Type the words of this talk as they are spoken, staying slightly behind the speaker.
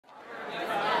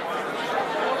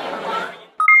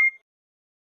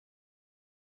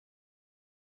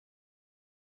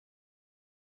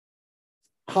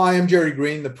Hi, I'm Jerry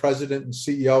Green, the President and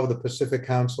CEO of the Pacific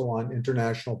Council on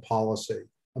International Policy.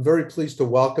 I'm very pleased to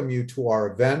welcome you to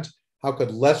our event, How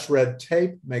Could Less Red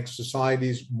Tape Make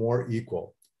Societies More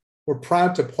Equal? We're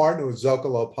proud to partner with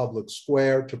Zócalo Public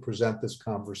Square to present this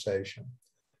conversation.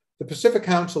 The Pacific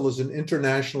Council is an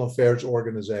international affairs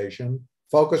organization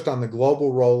focused on the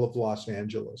global role of Los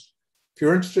Angeles. If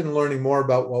you're interested in learning more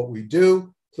about what we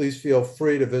do, please feel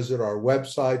free to visit our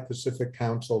website,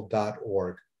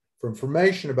 pacificcouncil.org, for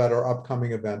information about our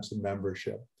upcoming events and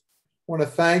membership. I want to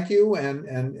thank you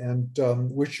and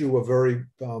wish you a very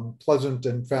pleasant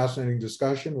and fascinating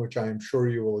discussion, which I am sure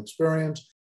you will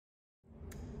experience.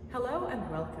 Hello and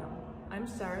welcome. I'm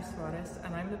Sarah Suarez,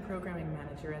 and I'm the Programming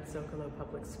Manager at Zócalo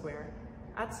Public Square.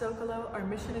 At Zócalo, our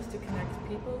mission is to connect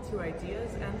people to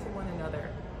ideas and to one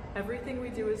another. Everything we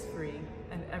do is free,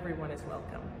 and everyone is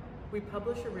welcome. We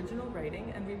publish original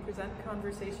writing, and we present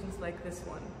conversations like this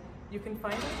one. You can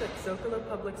find us at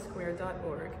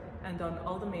zocalopublicsquare.org and on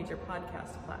all the major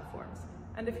podcast platforms.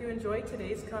 And if you enjoyed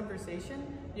today's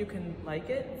conversation, you can like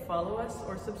it, follow us,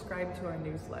 or subscribe to our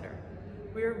newsletter.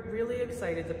 We are really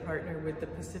excited to partner with the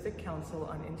Pacific Council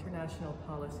on International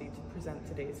Policy to present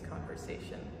today's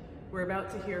conversation. We're about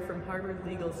to hear from Harvard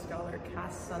legal scholar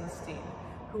Cass Sunstein,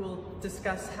 who will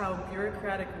discuss how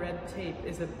bureaucratic red tape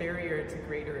is a barrier to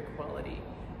greater equality.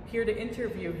 Here to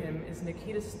interview him is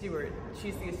Nikita Stewart.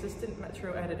 She's the assistant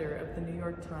metro editor of the New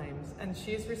York Times, and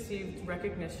she's received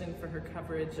recognition for her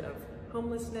coverage of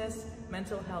homelessness,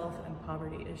 mental health, and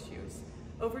poverty issues.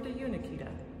 Over to you, Nikita.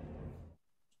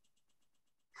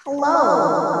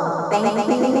 Hello. Thank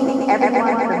you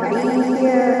everyone for being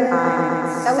here.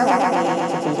 I'm so happy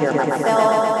to be here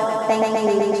myself. Thank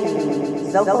you to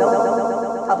Zócalo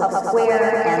Public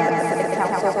Square and the Pacific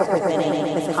Council for presenting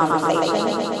this conversation.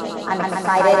 I'm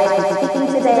excited to be speaking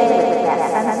today with Cass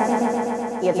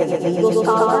Sunstein. He is a legal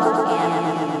scholar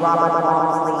and Robert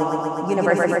Walmsley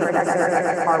University professor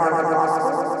at Harvard Law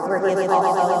School, where he is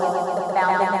also the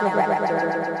founding director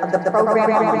of the program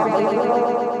on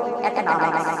behavioral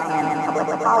economics and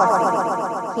public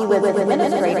policy. He was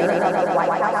administrator of the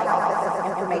White House Office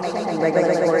of Information and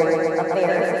Regulatory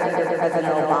Affairs under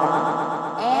President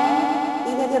Obama, and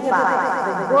he has advised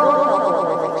the World Health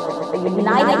Organization, the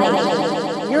United Nations,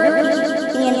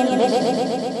 European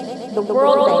Commission, the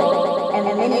World Bank, and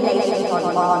many nations on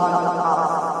law and public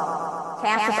policy.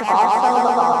 Cass is also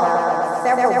the author of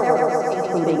several books,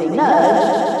 including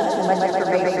Nudge, Too Much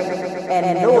Information, and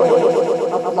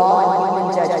Noise of Law and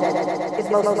Human Judgment. His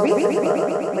most recent book,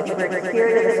 which we're here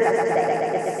to discuss today,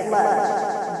 is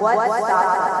Sludge, What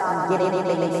Stops Us from Getting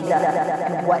Things Done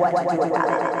and What to Do About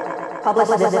It,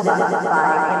 published this month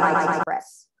by MIT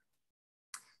Press.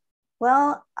 Well,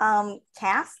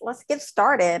 Cass, let's get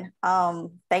started.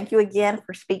 Thank you again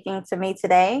for speaking to me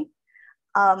today.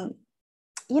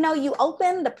 You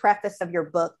opened the preface of your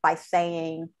book by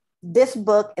saying, this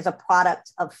book is a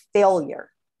product of failure.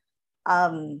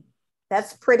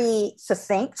 That's pretty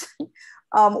succinct.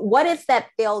 What is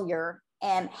that failure,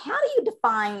 and how do you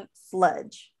define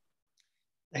sludge?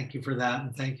 Thank you for that,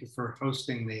 and thank you for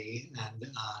hosting me and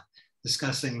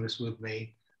discussing this with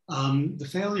me. The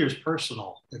failure is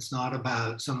personal. It's not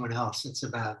about someone else. It's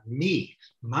about me,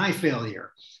 my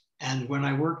failure. And when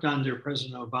I worked under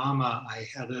President Obama, I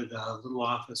headed a little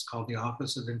office called the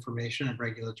Office of Information and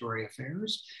Regulatory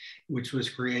Affairs, which was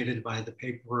created by the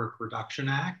Paperwork Reduction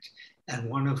Act, and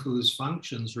one of whose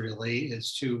functions really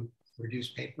is to reduce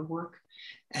paperwork.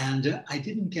 And I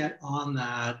didn't get on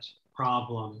that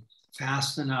problem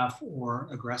fast enough or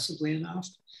aggressively enough.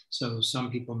 So some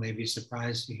people may be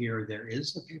surprised to hear there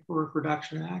is a Paperwork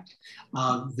Reduction Act.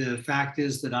 The fact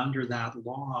is that under that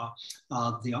law,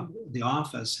 the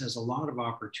office has a lot of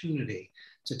opportunity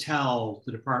to tell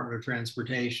the Department of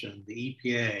Transportation, the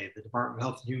EPA, the Department of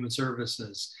Health and Human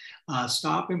Services,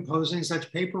 stop imposing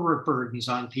such paperwork burdens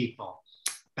on people.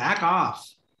 Back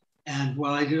off. And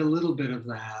while I did a little bit of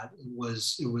that, it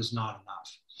was not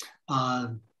enough.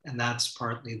 And that's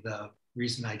partly the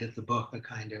reason I did the book, a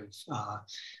kind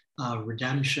of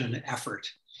redemption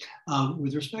effort.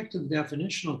 With respect to the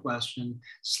definitional question,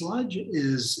 sludge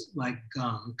is like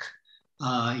gunk,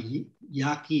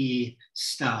 yucky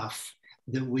stuff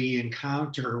that we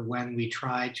encounter when we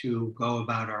try to go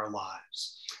about our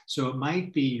lives. So it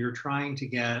might be you're trying to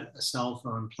get a cell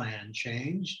phone plan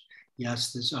changed.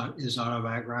 Yes, this is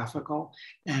autobiographical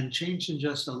and changed in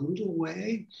just a little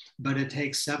way, but it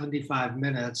takes 75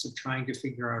 minutes of trying to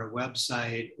figure out a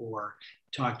website or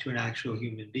talk to an actual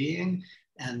human being.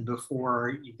 And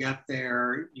before you get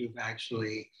there, you've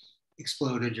actually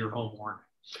exploded your whole morning.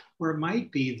 Or it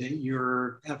might be that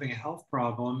you're having a health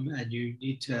problem and you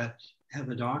need to have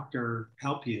a doctor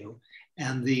help you.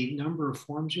 And the number of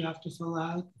forms you have to fill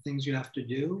out, things you have to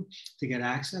do to get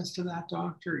access to that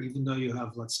doctor, even though you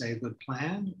have, let's say, a good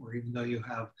plan, or even though you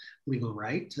have legal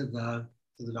right to the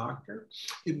doctor.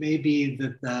 It may be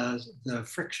that the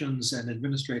frictions and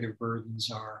administrative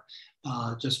burdens are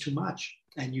just too much,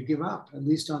 and you give up, at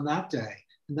least on that day.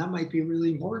 And that might be a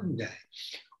really important day.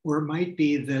 Or it might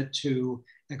be that to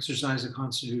exercise a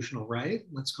constitutional right,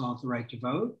 let's call it the right to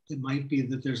vote, it might be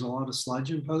that there's a lot of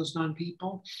sludge imposed on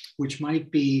people, which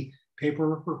might be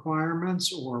paperwork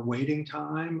requirements or waiting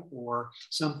time or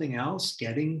something else,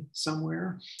 getting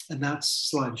somewhere, and that's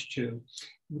sludge too.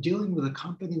 Dealing with a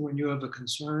company when you have a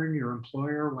concern, your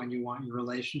employer, when you want your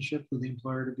relationship with the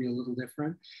employer to be a little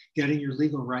different, getting your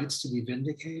legal rights to be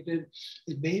vindicated.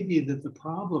 It may be that the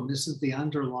problem isn't the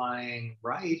underlying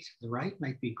right. The right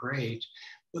might be great,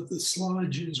 but the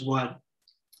sludge is what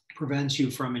prevents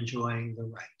you from enjoying the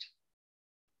right.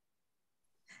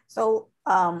 So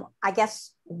I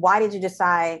guess, why did you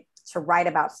decide to write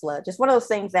about sludge? It's one of those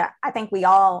things that I think we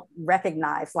all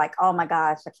recognize, like, oh my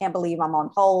gosh, I can't believe I'm on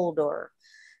hold, or,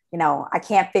 you know, I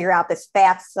can't figure out this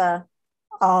FAFSA,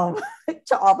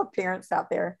 to all the parents out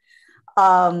there.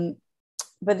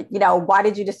 But, you know, why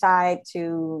did you decide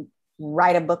to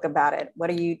write a book about it? What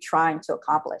are you trying to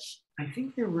accomplish? I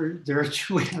think there are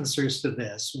two answers to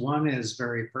this. One is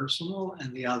very personal,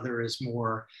 and the other is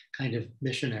more kind of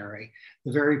missionary.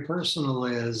 The very personal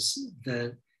is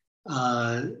that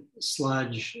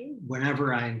sludge,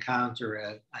 whenever I encounter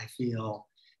it, I feel,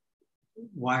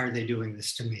 why are they doing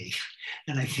this to me?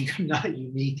 And I think I'm not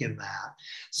unique in that.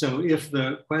 So if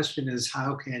the question is,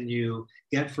 how can you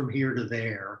get from here to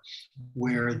there,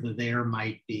 where the there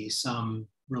might be some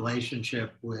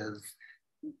relationship with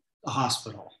a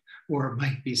hospital, or it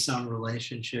might be some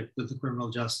relationship with the criminal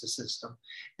justice system.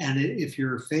 And if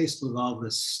you're faced with all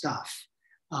this stuff,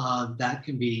 that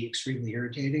can be extremely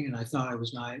irritating. And I thought I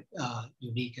was not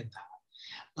unique in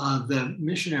that. The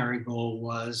missionary goal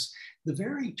was the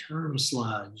very term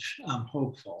sludge, I'm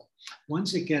hopeful.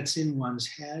 Once it gets in one's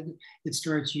head, it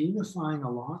starts unifying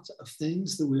a lot of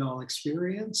things that we all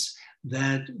experience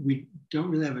that we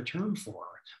don't really have a term for.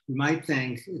 We might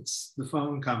think it's the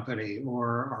phone company or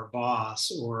our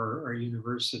boss or our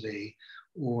university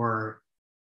or,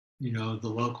 you know, the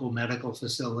local medical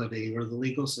facility or the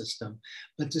legal system.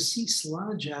 But to see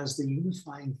sludge as the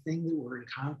unifying thing that we're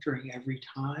encountering every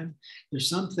time, there's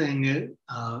something,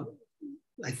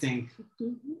 I think,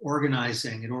 it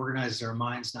organizes our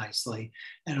minds nicely.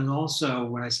 And it also,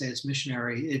 when I say it's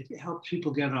missionary, it helps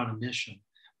people get on a mission,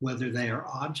 whether they are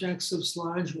objects of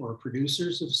sludge or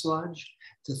producers of sludge,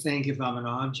 to think, if I'm an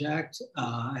object,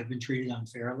 I've been treated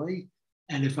unfairly.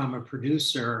 And if I'm a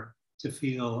producer, to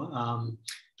feel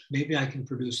maybe I can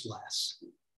produce less.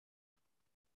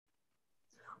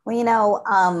 Well, you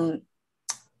know,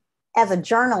 as a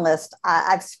journalist,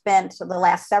 I've spent the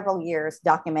last several years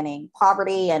documenting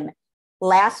poverty. And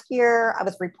last year I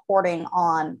was reporting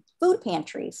on food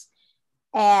pantries.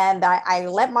 And I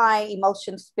let my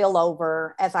emotions spill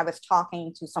over as I was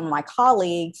talking to some of my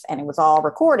colleagues, and it was all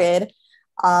recorded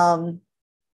on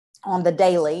the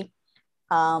daily.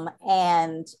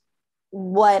 And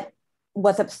what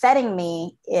was upsetting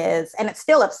me is, and it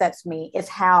still upsets me, is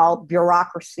how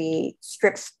bureaucracy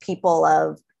strips people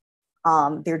of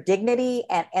their dignity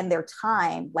and their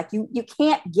time. Like you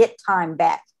can't get time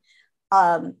back.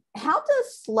 How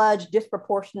does sludge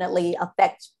disproportionately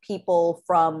affect people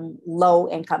from low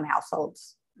income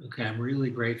households? Okay, I'm really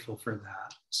grateful for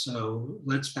that. So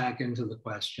let's back into the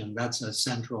question. That's a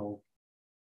central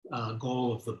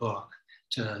goal of the book,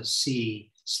 to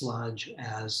see sludge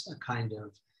as a kind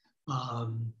of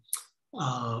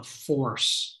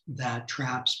force that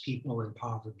traps people in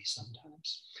poverty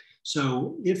sometimes.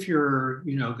 So if you're,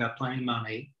 you know, got plenty of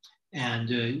money and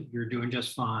you're doing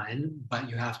just fine, but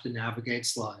you have to navigate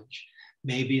sludge,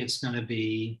 maybe it's going to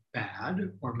be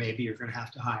bad, or maybe you're going to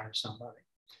have to hire somebody.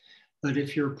 But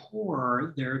if you're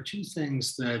poor, there are two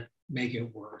things that make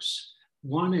it worse.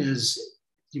 One is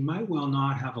you might well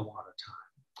not have a lot of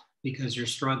time because you're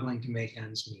struggling to make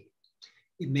ends meet.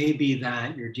 It may be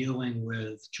that you're dealing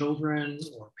with children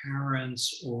or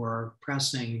parents or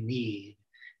pressing need.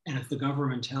 And if the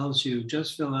government tells you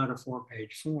just fill out a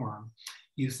 4-page form,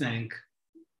 you think,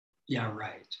 yeah,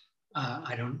 right.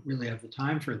 I don't really have the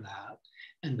time for that.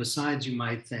 And besides, you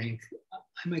might think,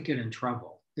 I might get in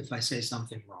trouble if I say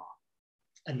something wrong.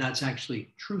 And that's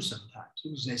actually true sometimes.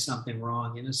 If you say something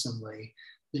wrong innocently,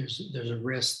 there's a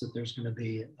risk that there's going to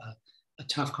be a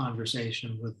tough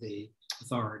conversation with the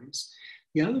authorities.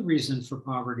 The other reason for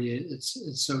poverty, it's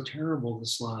so terrible, the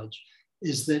sludge,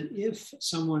 is that if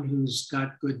someone who's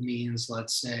got good means,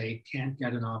 let's say, can't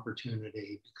get an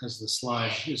opportunity because the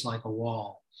sludge is like a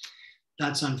wall,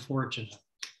 that's unfortunate.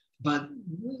 But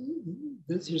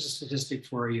here's a statistic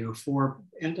for you. For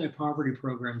anti-poverty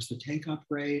programs, the take-up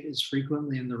rate is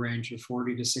frequently in the range of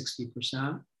 40 to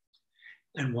 60%.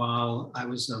 And while I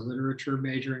was a literature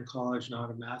major in college, not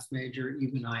a math major,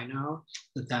 even I know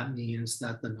that that means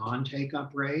that the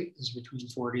non-take-up rate is between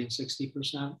 40 and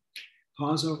 60%.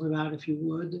 Pause over that if you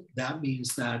would. That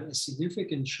means that a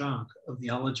significant chunk of the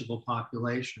eligible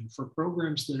population for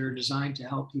programs that are designed to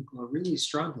help people who are really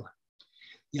struggling,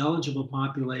 the eligible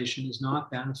population is not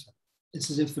benefiting. It's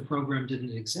as if the program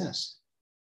didn't exist.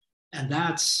 And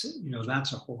that's,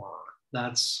 that's a horror.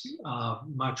 That's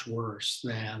much worse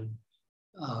than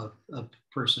a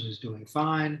person who's doing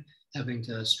fine, having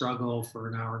to struggle for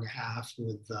an hour and a half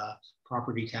with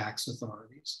property tax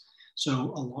authorities.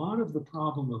 So a lot of the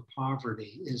problem of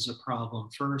poverty is a problem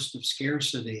first of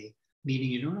scarcity, meaning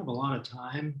you don't have a lot of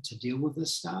time to deal with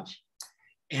this stuff,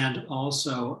 and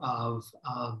also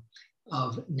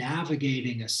of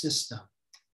navigating a system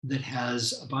that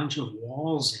has a bunch of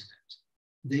walls in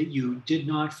it that you did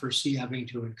not foresee having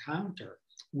to encounter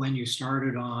when you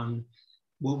started on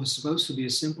what was supposed to be a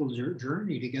simple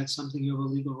journey to get something you have a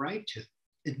legal right to.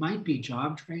 It might be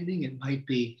job training, it might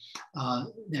be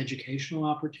an educational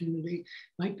opportunity, it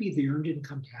might be the earned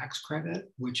income tax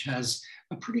credit, which has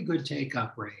a pretty good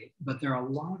take-up rate, but there are a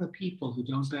lot of people who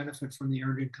don't benefit from the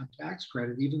earned income tax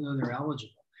credit, even though they're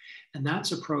eligible. And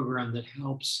that's a program that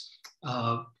helps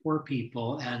poor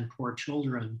people and poor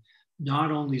children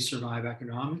not only survive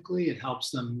economically, it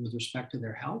helps them with respect to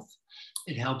their health,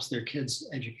 it helps their kids'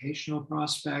 educational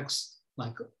prospects,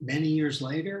 like many years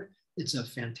later. It's a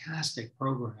fantastic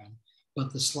program,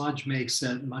 but the sludge makes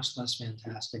it much less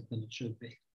fantastic than it should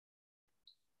be.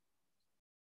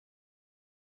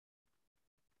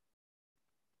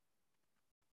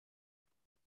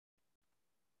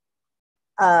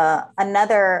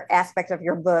 Another aspect of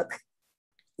your book,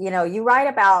 you write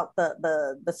about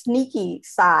the sneaky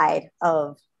side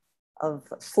of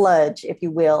sludge, if you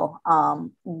will,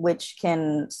 which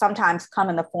can sometimes come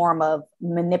in the form of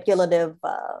manipulative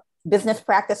business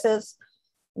practices.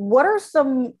 What are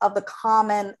some of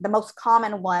the most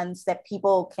common ones that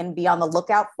people can be on the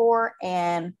lookout for?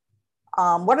 And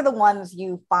what are the ones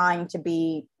you find to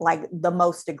be like the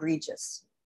most egregious?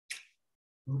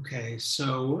 Okay,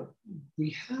 so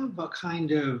we have a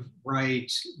kind of right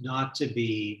not to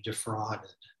be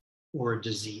defrauded or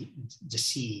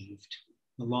deceived.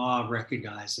 The law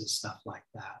recognizes stuff like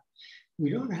that.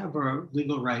 We don't have a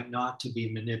legal right not to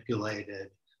be manipulated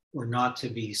or not to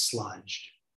be sludged.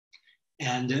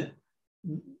 And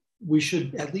we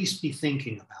should at least be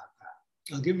thinking about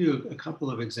that. I'll give you a couple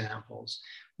of examples.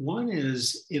 One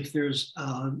is if there's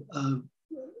an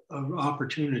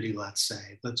opportunity, let's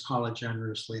say, let's call it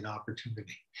generously an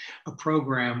opportunity, a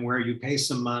program where you pay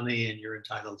some money and you're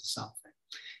entitled to something.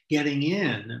 Getting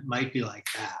in might be like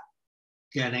that.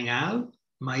 Getting out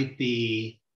might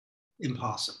be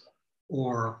impossible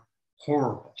or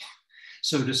horrible.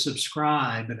 So to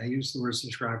subscribe, and I use the word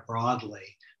subscribe broadly,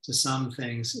 to some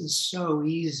things is so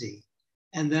easy.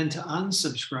 And then to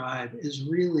unsubscribe is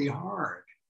really hard.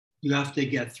 You have to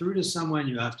get through to someone,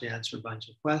 you have to answer a bunch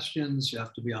of questions, you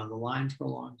have to be on the line for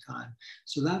a long time.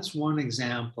 So that's one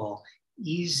example.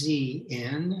 Easy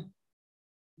in,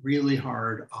 really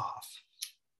hard off.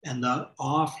 And the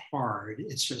off hard,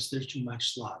 it's just there's too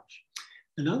much sludge.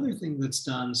 Another thing that's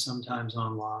done sometimes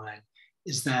online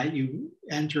is that you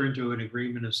enter into an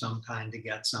agreement of some kind to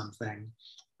get something.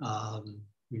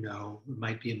 It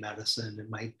might be a medicine, it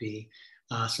might be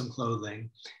some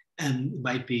clothing, and it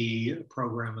might be a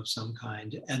program of some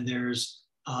kind. And there's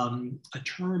a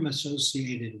term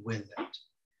associated with it,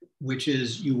 which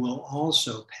is you will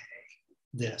also pay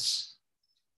this.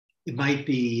 It might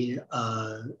be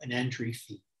an entry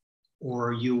fee,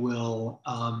 or you will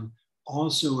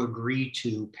also agree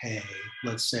to pay,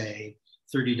 let's say,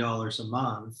 $30 a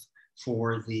month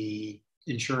for the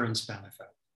insurance benefit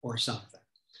or something.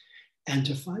 And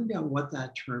to find out what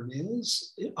that term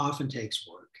is, it often takes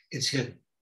work. It's hidden.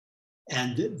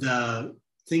 And the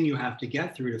thing you have to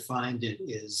get through to find it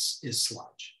is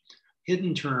sludge.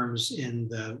 Hidden terms in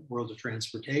the world of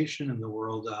transportation and the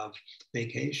world of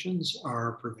vacations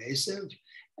are pervasive,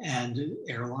 and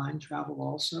airline travel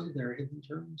also, there are hidden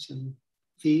terms and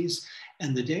fees.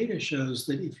 And the data shows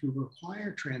that if you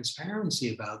require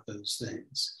transparency about those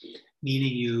things,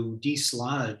 meaning you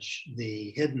desludge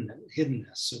the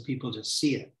hiddenness so people just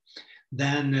see it,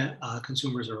 then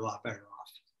consumers are a lot better off.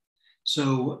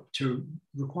 So to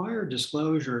require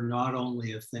disclosure not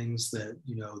only of things that,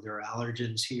 there are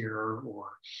allergens here,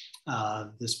 or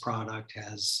this product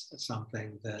has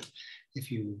something that if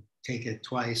you take it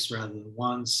twice rather than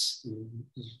once,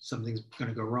 something's going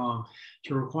to go wrong,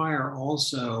 to require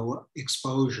also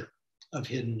exposure of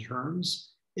hidden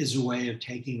terms is a way of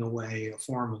taking away a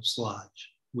form of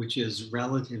sludge, which is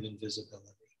relative invisibility.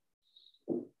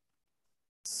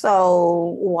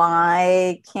 So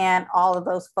why can't all of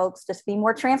those folks just be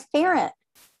more transparent?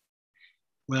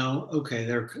 Well, okay,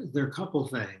 there are a couple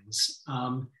things.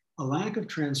 A lack of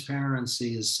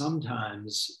transparency is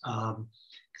sometimes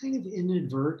kind of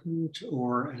inadvertent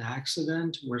or an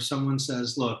accident, where someone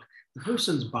says, look, the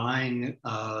person's buying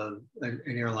an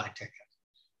airline ticket.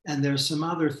 And there's some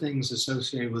other things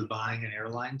associated with buying an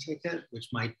airline ticket, which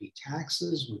might be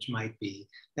taxes, which might be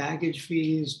baggage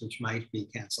fees, which might be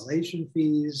cancellation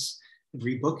fees,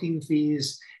 rebooking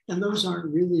fees. And those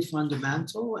aren't really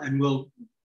fundamental, and we'll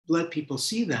let people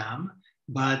see them,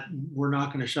 but we're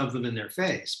not going to shove them in their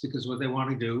face, because what they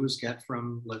want to do is get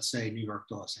from, let's say, New York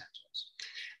to Los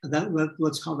Angeles.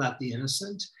 Let's call that the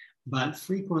innocent. But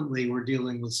frequently we're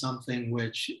dealing with something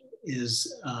which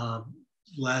is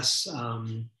less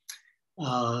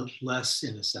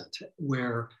innocent,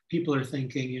 where people are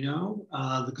thinking,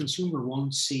 the consumer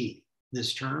won't see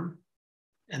this term,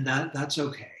 and that's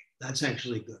okay. That's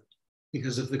actually good,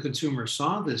 because if the consumer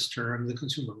saw this term, the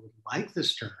consumer would like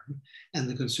this term, and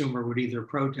the consumer would either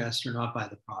protest or not buy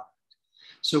the product.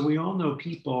 So we all know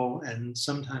people, and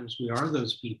sometimes we are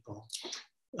those people.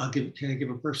 Can I give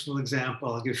a personal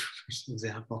example? I'll give a personal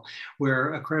example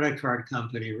where a credit card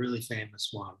company, a really famous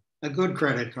one, a good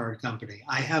credit card company,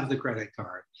 I have the credit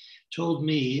card, told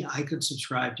me I could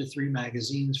subscribe to 3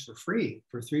 magazines for free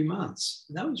for 3 months.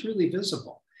 And that was really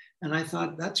visible. And I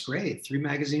thought, that's great. 3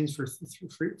 magazines for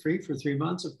free for 3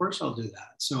 months. Of course I'll do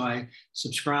that. So I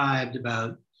subscribed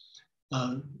about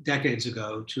decades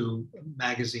ago to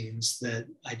magazines that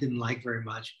I didn't like very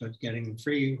much, but getting them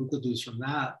free, who could lose from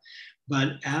that?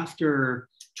 But after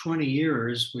 20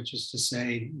 years, which is to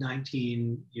say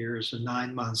 19 years and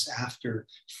 9 months after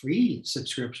free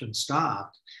subscription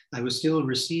stopped, I was still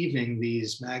receiving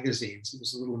these magazines. It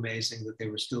was a little amazing that they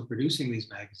were still producing these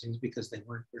magazines, because they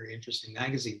weren't very interesting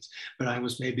magazines, but I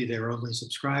was maybe their only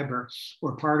subscriber,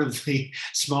 or part of the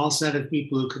small set of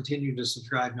people who continue to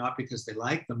subscribe, not because they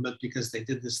like them, but because they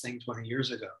did this thing 20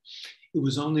 years ago. It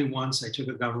was only once I took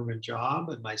a government job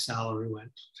and my salary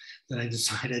went that I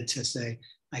decided to say,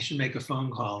 I should make a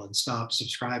phone call and stop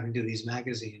subscribing to these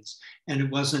magazines. And it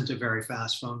wasn't a very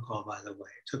fast phone call, by the way.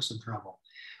 It took some trouble.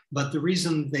 But the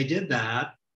reason they did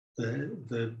that,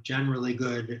 the generally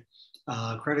good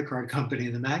credit card company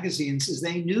and the magazines, is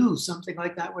they knew something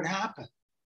like that would happen.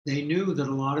 They knew that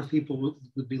a lot of people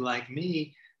would be like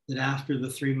me, that after the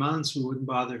 3 months, we wouldn't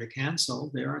bother to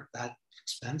cancel. They aren't that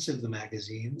expensive, the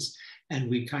magazines. And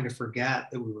we kind of forget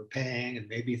that we were paying. And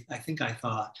maybe, I think I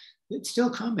thought, it's still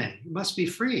coming. It must be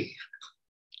free.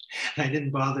 And I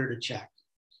didn't bother to check.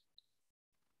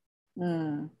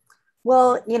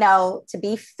 Well, to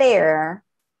be fair,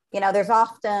 there's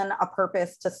often a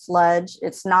purpose to sludge.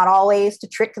 It's not always to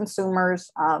trick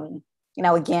consumers.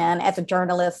 Again, as a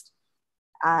journalist,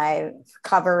 I've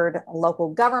covered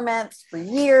local governments for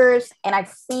years, and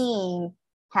I've seen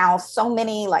how so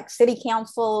many city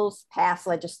councils pass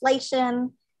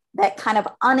legislation that kind of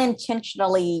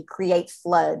unintentionally creates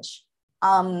sludge.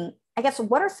 I guess,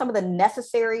 what are some of the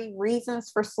necessary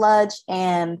reasons for sludge,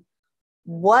 and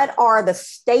what are the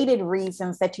stated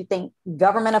reasons that you think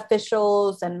government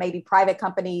officials and maybe private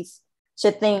companies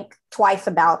should think twice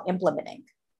about implementing?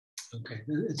 Okay,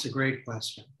 it's a great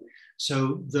question.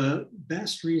 So the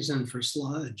best reason for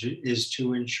sludge is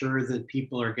to ensure that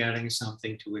people are getting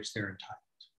something to which they're entitled.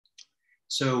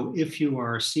 So if you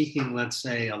are seeking, let's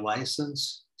say, a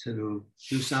license to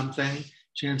do something,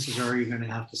 chances are you're going to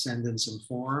have to send in some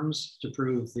forms to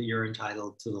prove that you're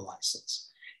entitled to the license.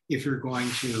 If you're going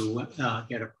to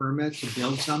get a permit to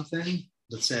build something,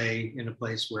 let's say in a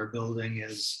place where building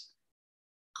is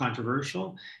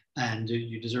controversial and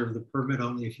you deserve the permit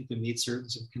only if you can meet certain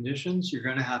conditions, you're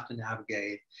going to have to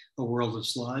navigate a world of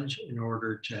sludge in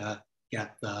order to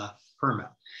get the permit.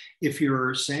 If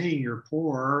you're saying you're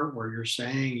poor, or you're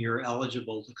saying you're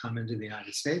eligible to come into the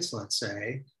United States, let's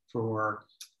say, for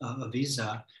a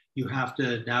visa, you have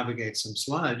to navigate some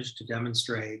sludge to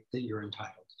demonstrate that you're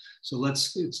entitled. So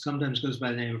it sometimes goes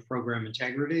by the name of program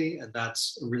integrity, and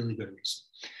that's a really good reason.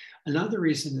 Another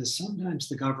reason is sometimes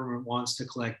the government wants to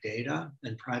collect data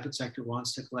and private sector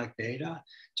wants to collect data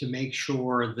to make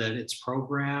sure that its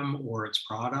program or its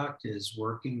product is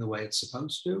working the way it's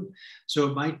supposed to. So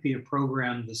it might be a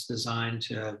program that's designed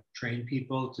to train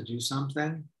people to do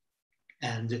something,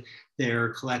 and they're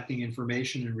collecting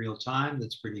information in real time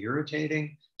that's pretty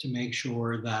irritating to make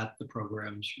sure that the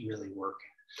program's really working.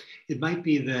 It might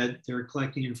be that they're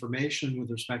collecting information with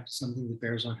respect to something that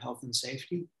bears on health and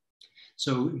safety.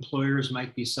 So employers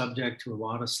might be subject to a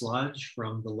lot of sludge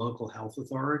from the local health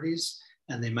authorities,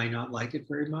 and they might not like it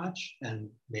very much, and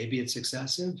maybe it's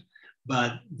excessive,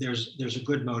 but there's a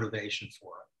good motivation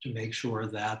for it to make sure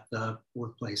that the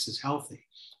workplace is healthy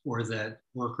or that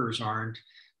workers aren't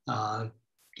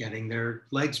getting their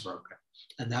legs broken.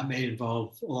 And that may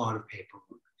involve a lot of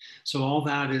paperwork. So all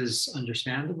that is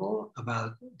understandable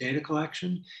about data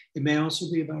collection. It may also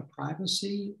be about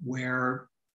privacy, where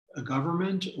a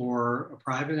government or a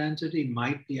private entity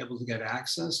might be able to get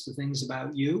access to things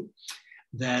about you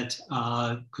that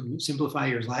could simplify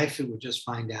your life. It would just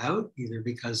find out, either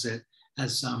because it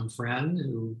has some friend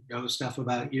who knows stuff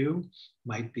about you,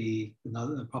 might be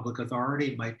another public authority,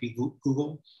 it might be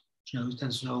Google, which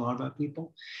tends to know a lot about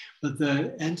people. But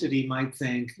the entity might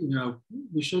think,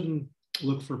 we shouldn't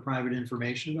look for private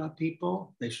information about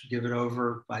people. They should give it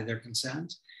over by their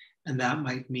consent. And that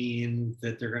might mean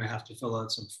that they're going to have to fill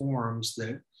out some forms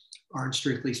that aren't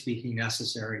strictly speaking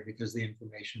necessary because the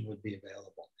information would be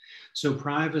available. So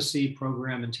privacy,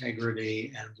 program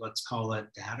integrity, and let's call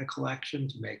it data collection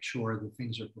to make sure that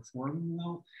things are performing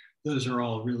well, those are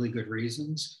all really good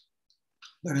reasons.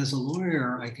 But as a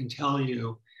lawyer, I can tell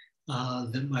you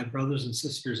that my brothers and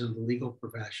sisters in the legal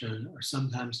profession are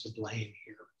sometimes to blame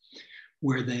here,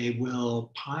 where they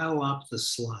will pile up the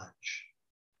sludge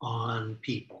on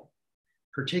people,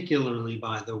 particularly,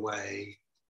 by the way,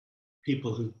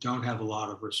 people who don't have a lot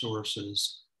of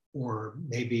resources, or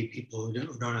maybe people who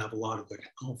don't have a lot of good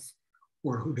health,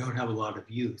 or who don't have a lot of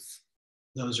youth.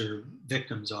 Those are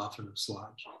victims often of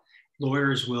sludge.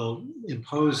 Lawyers will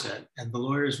impose it, and the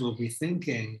lawyers will be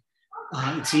thinking,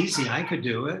 it's easy, I could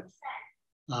do it.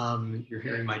 You're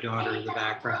hearing my daughter in the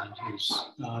background, who's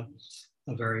a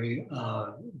very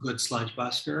good sludge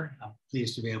buster, I'm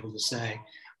pleased to be able to say.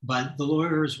 But the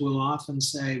lawyers will often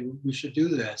say, we should do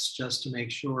this just to make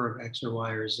sure of X or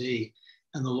Y or Z.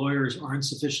 And the lawyers aren't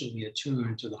sufficiently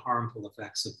attuned to the harmful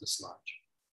effects of the sludge.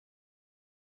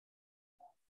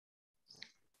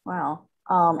 Wow.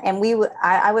 And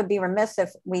I would be remiss if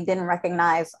we didn't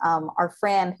recognize our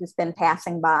friend who's been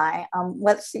passing by.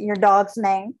 What's your dog's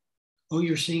name? Oh,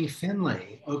 you're seeing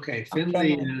Finley. Okay,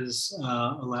 Finley is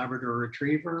a Labrador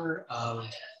Retriever of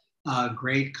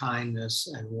great kindness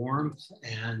and warmth,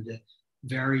 and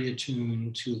very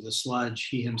attuned to the sludge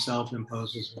he himself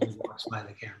imposes when he walks by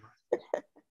the camera.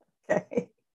 Okay.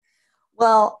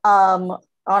 Well, on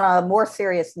a more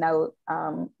serious note,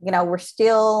 we're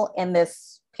still in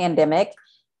this pandemic,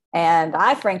 and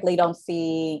I frankly don't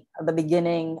see the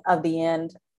beginning of the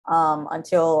end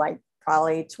until like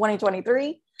probably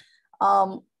 2023.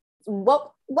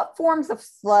 What forms of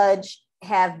sludge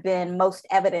have been most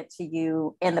evident to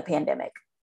you in the pandemic?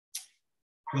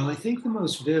 Well, I think the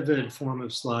most vivid form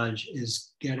of sludge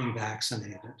is getting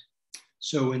vaccinated.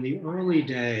 So in the early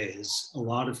days, a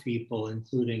lot of people,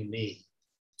 including me,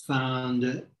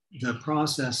 found the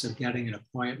process of getting an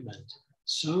appointment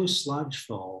so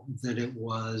sludgeful that it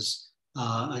was,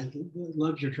 I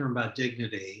love your term about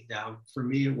dignity. Now, for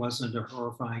me, it wasn't a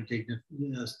horrifying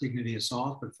dignity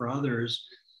assault, but for others,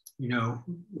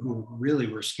 who really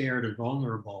were scared and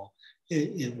vulnerable,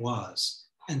 it was.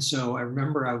 And so I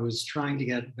remember I was trying to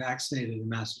get vaccinated in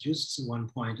Massachusetts at one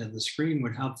point, and the screen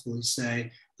would helpfully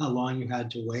say how long you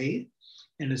had to wait.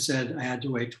 And it said I had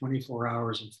to wait 24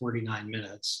 hours and 49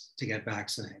 minutes to get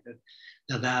vaccinated.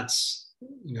 Now that's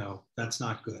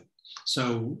not good.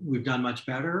 So we've done much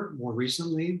better more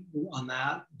recently on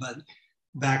that, but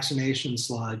vaccination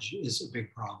sludge is a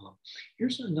big problem.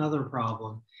 Here's another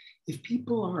problem. If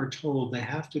people are told they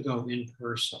have to go in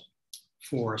person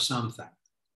for something,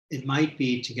 it might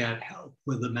be to get help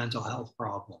with a mental health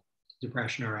problem,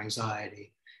 depression or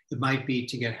anxiety. It might be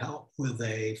to get help with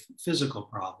a physical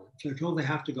problem. If they're told they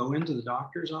have to go into the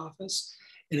doctor's office,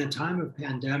 in a time of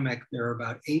pandemic, there are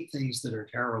about 8 things that are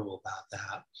terrible about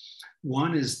that.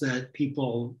 One is that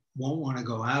people won't want to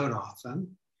go out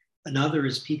often. Another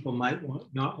is people might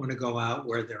not want to go out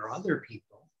where there are other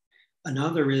people.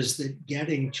 Another is that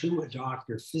getting to a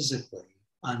doctor physically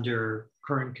under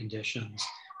current conditions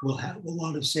will have a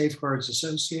lot of safeguards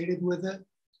associated with it,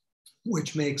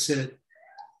 which makes it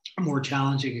a more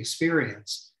challenging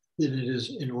experience than it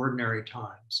is in ordinary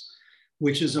times.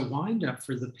 which is a windup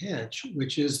for the pitch,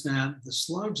 which is that the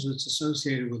sludge that's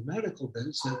associated with medical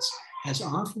visits has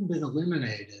often been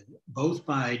eliminated, both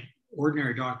by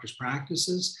ordinary doctors'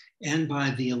 practices and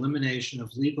by the elimination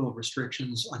of legal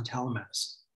restrictions on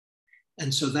telemedicine.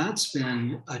 And so that's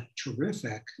been a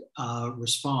terrific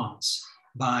response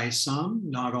by some,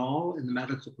 not all, in the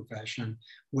medical profession,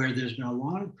 where there's been a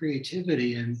lot of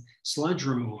creativity in sludge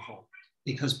removal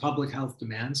because public health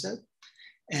demands it.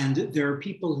 And there are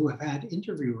people who have had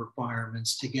interview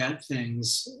requirements to get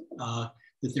things that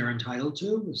they're entitled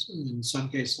to, in some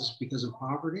cases because of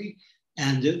poverty,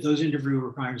 and those interview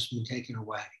requirements have been taken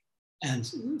away. And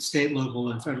state,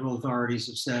 local, and federal authorities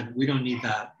have said, we don't need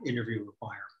that interview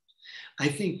requirement. I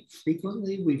think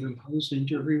frequently we've imposed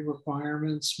interview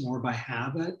requirements more by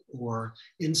habit or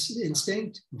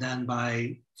instinct than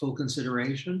by full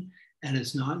consideration, and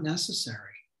it's not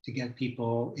necessary to get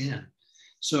people in.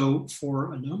 So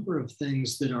for a number of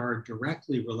things that are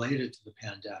directly related to the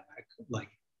pandemic, like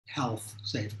health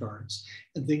safeguards,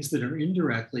 and things that are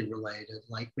indirectly related,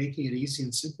 like making it easy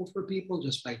and simple for people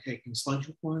just by taking sludge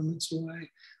requirements away,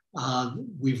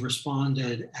 we've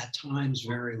responded at times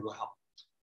very well.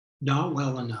 Not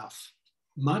well enough.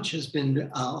 Much has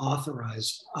been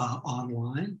authorized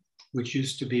online, which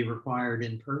used to be required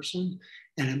in person.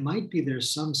 And it might be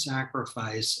there's some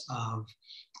sacrifice of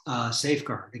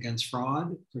safeguard against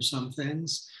fraud for some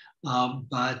things.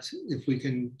 But if we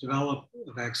can develop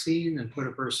a vaccine and put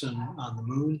a person on the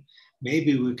moon,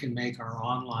 maybe we can make our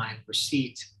online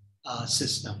receipt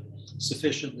system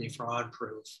sufficiently fraud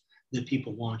proof that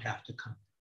people won't have to come.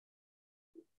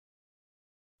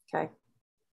 Okay.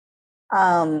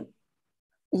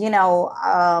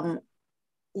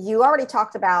 You already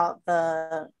talked about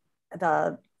the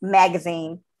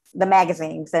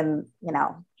magazines and,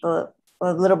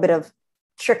 a little bit of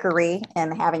trickery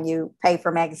and having you pay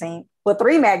for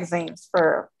 3 magazines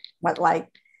for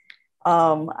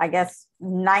I guess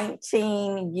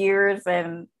 19 years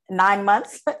and 9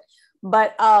 months.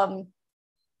 But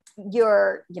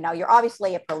you're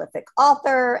obviously a prolific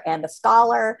author and a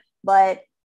scholar, but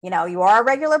you are a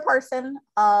regular person,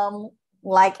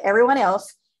 like everyone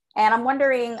else. And I'm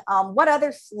wondering, what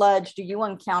other sludge do you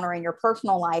encounter in your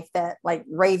personal life that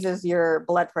raises your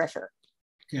blood pressure?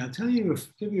 Yeah,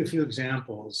 give you a few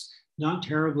examples. Not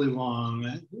terribly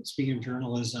long. Speaking of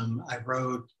journalism, I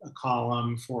wrote a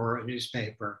column for a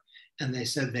newspaper, and they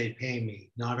said they'd pay me,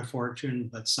 not a fortune,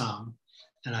 but some.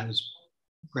 And I was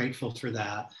grateful for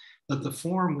that. But the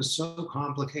form was so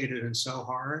complicated and so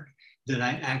hard that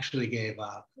I actually gave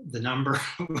up. The number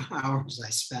of hours I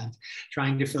spent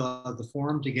trying to fill out the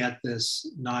form to get this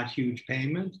not huge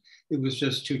payment, it was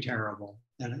just too terrible,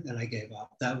 and I gave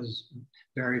up. That was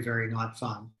very, very not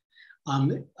fun.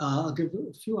 I'll give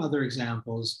a few other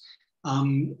examples.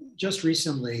 Just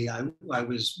recently, I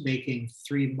was making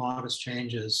 3 modest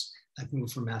changes. I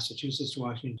moved from Massachusetts to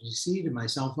Washington, D.C. to my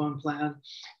cell phone plan,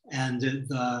 and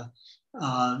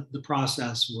the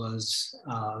process was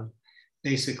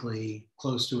basically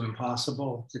close to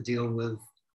impossible to deal with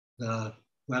the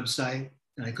website,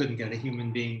 and I couldn't get a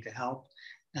human being to help.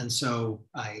 And so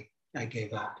I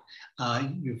gave up.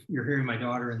 You're hearing my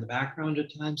daughter in the background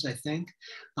at times, I think.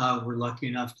 We're lucky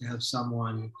enough to have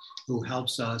someone who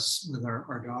helps us with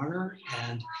our daughter,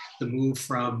 and the move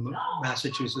from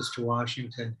Massachusetts to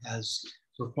Washington has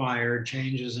required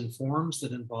changes in forms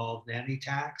that involve nanny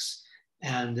tax,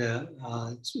 and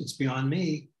it's beyond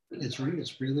me. It's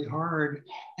really hard,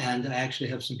 and I actually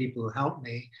have some people who help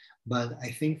me, but I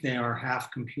think they are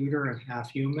half computer and half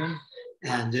human,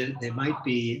 and they might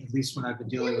be, at least when I've been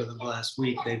dealing with them the last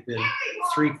week, they've been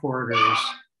 3/4,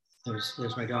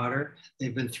 there's my daughter,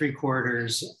 they've been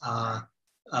 3/4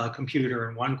 computer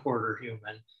and 1/4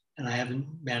 human, and I haven't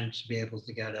managed to be able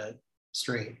to get it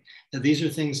straight. Now, these are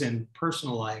things in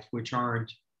personal life which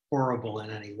aren't horrible in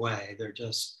any way, they're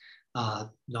just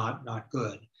not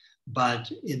good.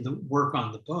 But in the work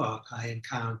on the book, I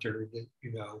encountered,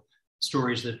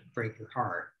 stories that break your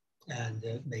heart and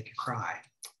make you cry.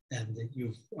 And that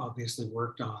you've obviously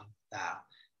worked on that.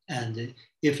 And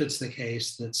if it's the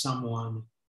case that someone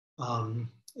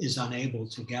is unable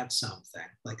to get something,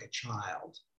 like a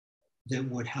child, that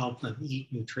would help them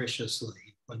eat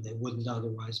nutritiously when they wouldn't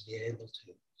otherwise be able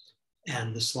to,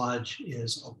 and the sludge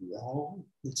is a wall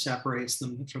that separates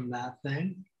them from that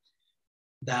thing,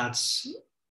 that's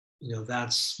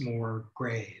more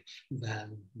grave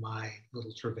than my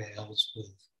little travails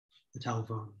with the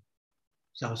telephone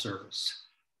cell service.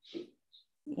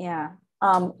 Yeah.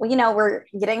 We're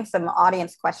getting some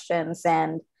audience questions,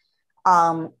 and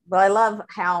but I love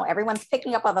how everyone's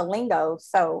picking up on the lingo.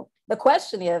 So the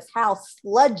question is, how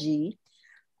sludgy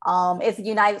is the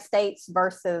United States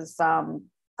versus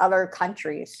other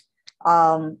countries?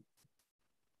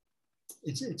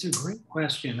 It's a great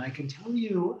question. I can tell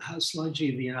you how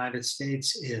sludgy the United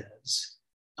States is.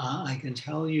 I can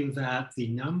tell you that the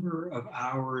number of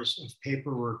hours of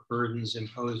paperwork burdens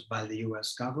imposed by the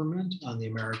US government on the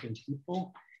American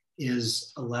people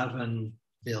is 11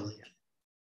 billion.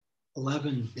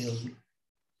 11 billion.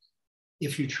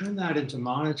 If you turn that into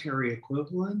monetary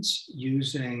equivalents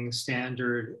using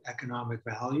standard economic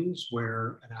values,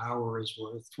 where an hour is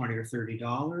worth $20 or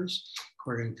 $30,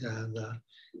 according to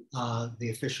the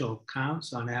official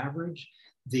counts on average,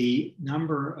 the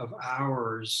number of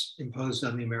hours imposed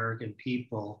on the American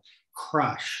people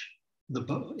crush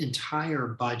the entire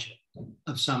budget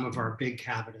of some of our big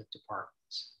cabinet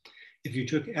departments. If you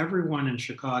took everyone in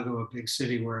Chicago, a big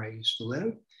city where I used to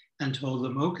live, and told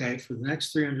them, okay, for the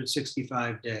next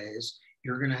 365 days,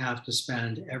 you're going to have to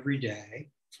spend every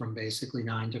day from basically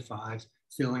 9 to 5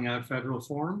 filling out federal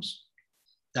forms,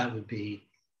 that would be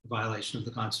a violation of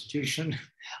the Constitution.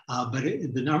 But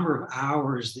the number of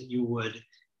hours that you would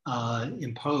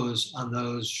impose on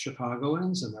those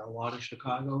Chicagoans, and there are a lot of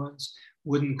Chicagoans,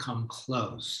 wouldn't come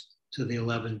close to the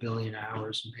 11 billion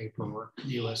hours in paperwork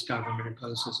the US government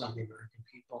imposes on the American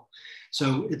people.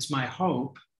 So it's my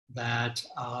hope that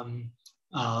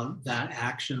that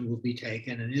action will be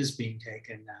taken and is being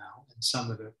taken now, and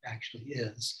some of it actually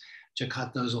is, to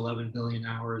cut those 11 billion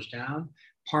hours down,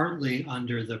 partly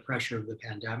under the pressure of the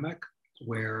pandemic,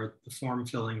 where the form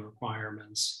filling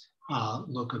requirements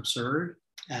look absurd,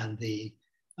 and the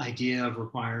idea of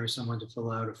requiring someone to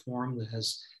fill out a form that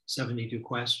has 72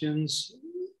 questions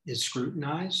is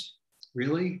scrutinized.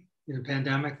 Really, in a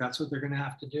pandemic, that's what they're going to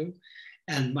have to do.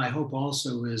 And my hope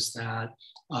also is that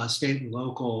state and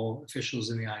local officials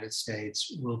in the United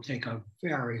States will take a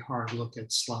very hard look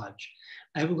at sludge.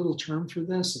 I have a little term for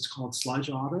this. It's called sludge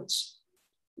audits.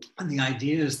 And the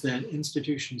idea is that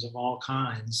institutions of all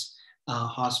kinds,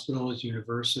 hospitals,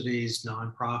 universities,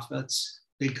 nonprofits,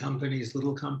 big companies,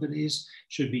 little companies,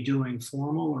 should be doing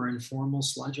formal or informal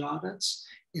sludge audits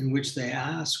in which they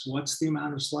ask, what's the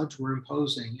amount of sludge we're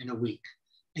imposing in a week?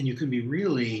 And you can be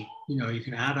really, you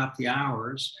can add up the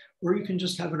hours, or you can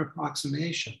just have an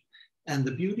approximation. And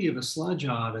the beauty of a sludge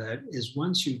audit is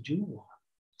once you do one,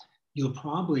 you'll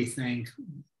probably think,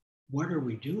 what are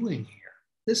we doing here?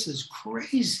 This is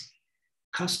crazy.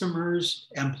 Customers,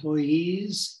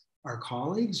 employees, our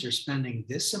colleagues are spending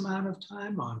this amount of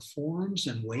time on forms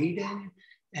and waiting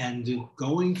and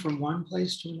going from one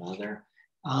place to another.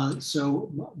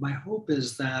 So my hope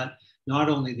is that not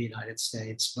only the United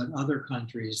States, but other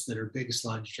countries that are big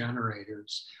sludge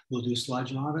generators will do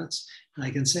sludge audits. And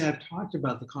I can say I've talked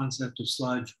about the concept of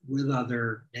sludge with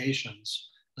other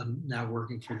nations. I'm now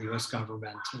working for the US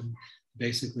government and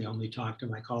basically only talk to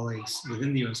my colleagues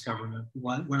within the US government.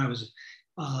 When I was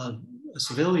a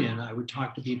civilian, I would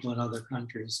talk to people in other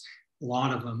countries, a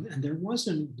lot of them, and there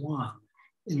wasn't one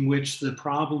in which the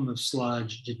problem of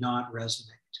sludge did not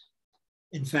resonate.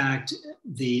 In fact,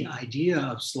 the idea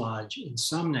of sludge in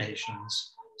some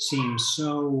nations seems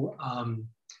so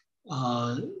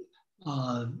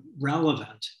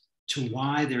relevant to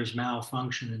why there's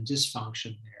malfunction and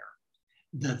dysfunction there,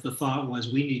 that the thought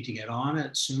was we need to get on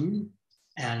it soon,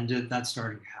 and that's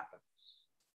starting to happen.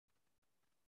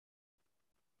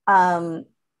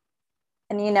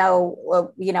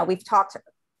 And we've talked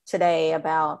today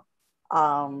about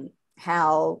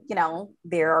how,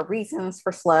 there are reasons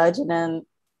for sludge, and then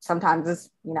sometimes it's,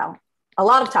 a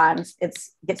lot of times it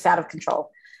gets out of control.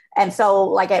 And so,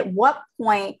 like, at what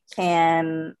point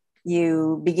can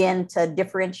you begin to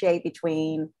differentiate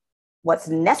between what's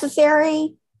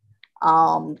necessary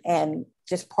and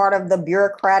just part of the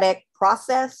bureaucratic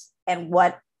process and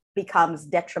what becomes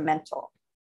detrimental?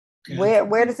 Okay.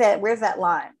 Where's that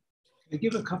line? I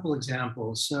give a couple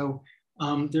examples. So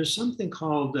there's something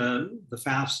called the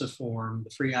FAFSA form,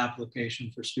 the free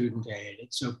application for student aid.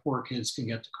 It's so poor kids can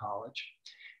get to college.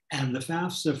 And the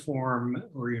FAFSA form,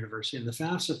 or university, and the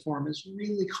FAFSA form is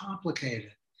really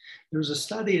complicated. There was a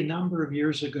study a number of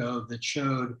years ago that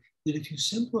showed that if you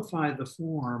simplify the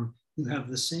form, you have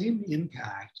the same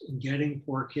impact in getting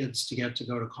poor kids to get to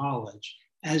go to college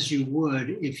as you would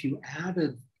if you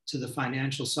added to the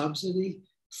financial subsidy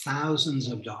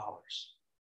thousands of dollars.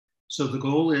 So the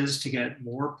goal is to get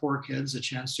more poor kids a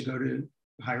chance to go to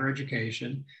higher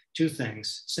education. Two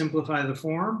things: simplify the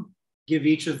form, give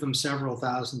each of them several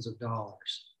thousands of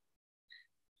dollars.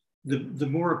 The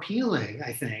more appealing,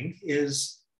 I think,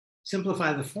 is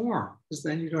simplify the form, because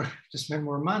then you don't have to spend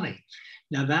more money.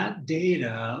 Now that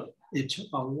data, it took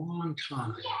a long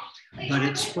time, but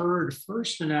it spurred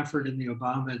first an effort in the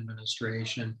Obama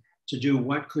administration to do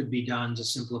what could be done to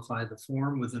simplify the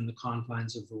form within the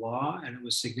confines of the law, and it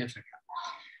was significant.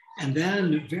 And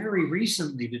then very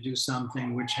recently to do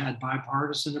something which had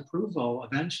bipartisan approval,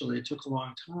 eventually, it took a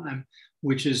long time,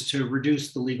 which is to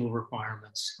reduce the legal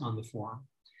requirements on the form.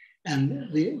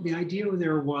 And the idea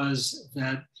there was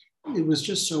that it was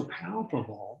just so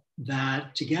palpable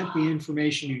that to get the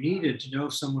information you needed to know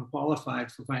if someone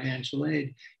qualified for financial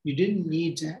aid, you didn't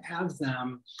need to have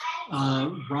them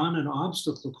run an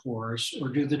obstacle course or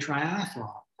do the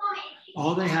triathlon.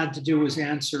 All they had to do was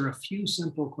answer a few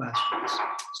simple questions.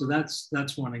 So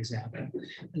that's one example.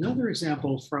 Another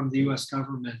example from the US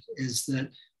government is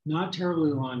that not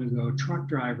terribly long ago, truck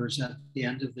drivers at the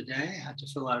end of the day had to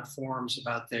fill out forms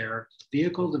about their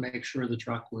vehicle to make sure the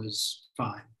truck was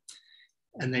fine.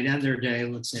 And they'd end their day,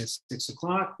 let's say at 6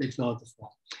 o'clock, they'd fill out the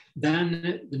form.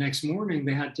 Then the next morning,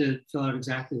 they had to fill out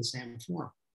exactly the same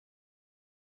form.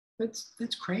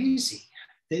 That's crazy.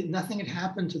 Nothing had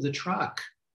happened to the truck.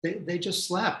 They just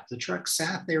slept. The truck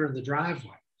sat there in the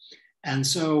driveway. And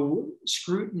so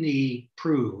scrutiny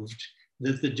proved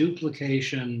that the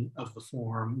duplication of the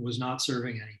form was not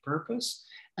serving any purpose.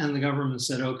 And the government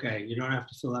said, okay, you don't have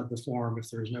to fill out the form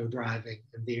if there's no driving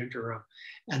in the interim.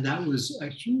 And that was a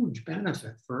huge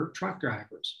benefit for truck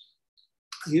drivers.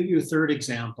 I'll give you a third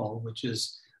example, which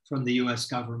is from the US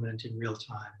government in real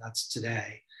time. That's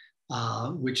today,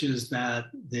 which is that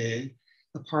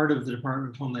a part of the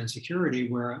Department of Homeland Security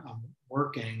where I'm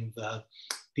working, the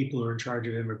people who are in charge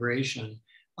of immigration,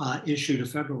 issued a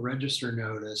Federal Register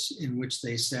notice in which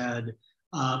they said,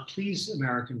 please,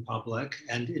 American public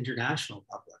and international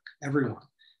public, everyone,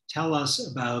 tell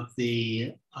us about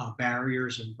the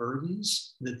barriers and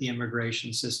burdens that the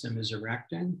immigration system is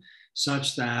erecting,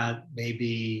 such that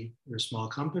maybe you're a small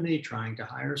company trying to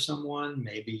hire someone,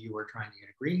 maybe you are trying to get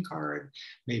a green card,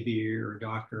 maybe you're a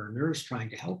doctor or nurse trying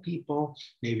to help people,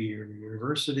 maybe you're in a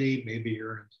university, maybe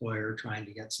you're an employer trying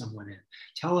to get someone in.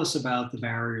 Tell us about the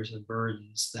barriers and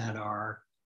burdens that are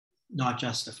not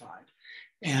justified.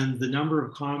 And the number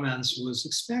of comments was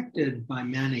expected by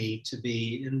many to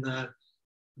be in the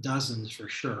dozens for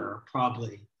sure,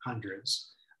 probably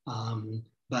hundreds.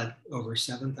 But over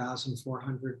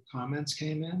 7,400 comments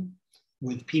came in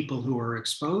with people who are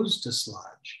exposed to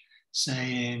sludge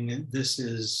saying this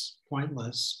is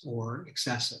pointless or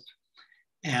excessive.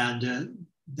 And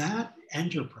that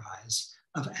enterprise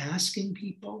of asking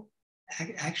people,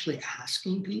 actually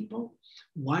asking people,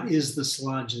 what is the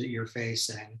sludge that you're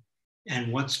facing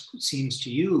and what seems to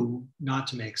you not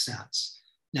to make sense?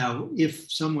 Now,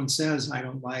 if someone says, I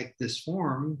don't like this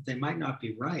form, they might not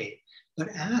be right, but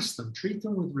ask them, treat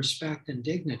them with respect and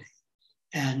dignity.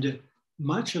 And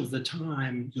much of the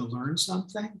time you'll learn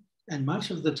something, and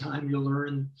much of the time you'll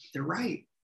learn they're right.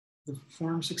 The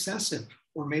form's excessive,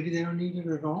 or maybe they don't need it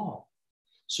at all.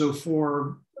 So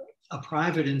for a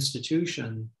private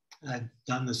institution, I've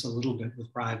done this a little bit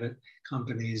with private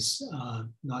companies,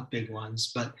 not big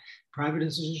ones, but private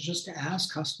institutions, just to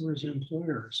ask customers and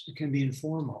employers. It can be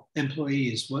informal.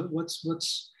 Employees, what's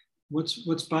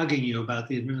bugging you about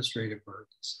the administrative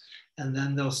burdens? And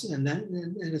then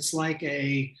and it's like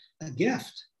a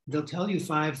gift. They'll tell you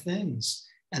 5 things,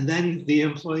 and then the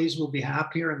employees will be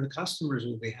happier, and the customers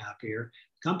will be happier.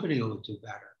 The company will do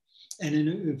better. And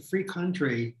in a free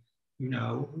country, you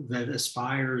know, that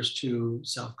aspires to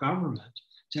self-government,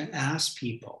 to ask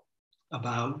people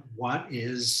about what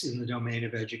is in the domain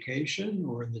of education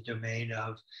or in the domain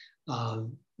of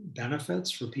benefits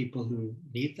for people who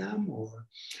need them, or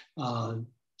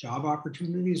job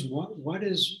opportunities. What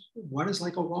is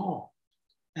like a wall,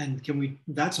 and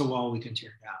that's a wall we can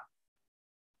tear down.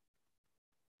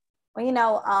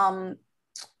 Well,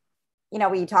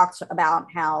 we talked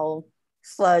about how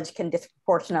sludge can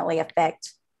disproportionately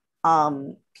affect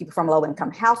people from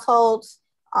low-income households.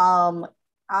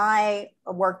 I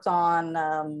worked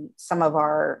on some of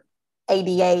our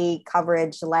ADA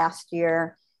coverage last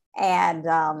year, and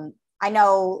I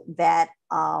know that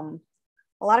a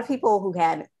lot of people who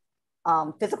had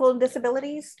physical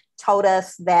disabilities told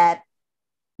us that,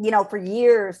 for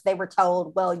years they were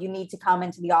told, well, you need to come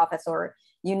into the office, or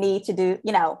you need to do,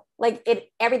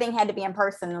 everything had to be in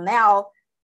person. And now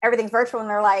everything's virtual, and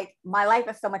they're like, my life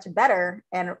is so much better.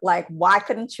 And like, why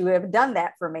couldn't you have done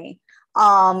that for me? So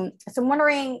I'm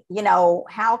wondering,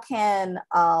 how can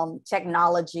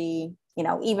technology,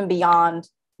 even beyond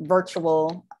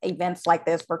virtual events like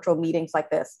this, virtual meetings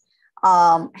like this,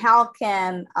 how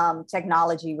can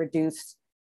technology reduce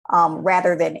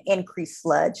rather than increase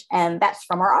sludge? And that's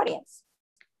from our audience.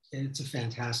 It's a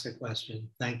fantastic question.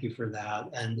 Thank you for that.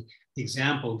 And the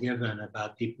example given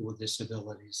about people with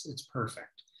disabilities, it's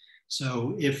perfect.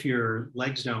 So if your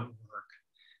legs don't work,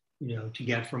 to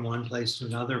get from one place to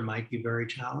another might be very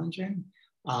challenging.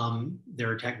 There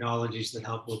are technologies that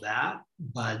help with that,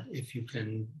 but if you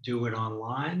can do it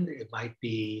online, it might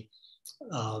be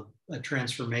a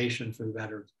transformation for the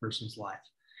better of the person's life.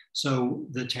 So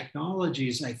the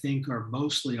technologies, I think, are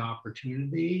mostly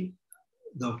opportunity,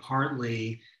 though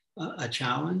partly a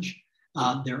challenge.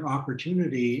 They're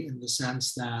opportunity in the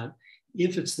sense that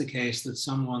if it's the case that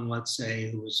someone, let's say,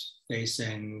 who is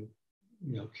facing,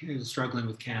 struggling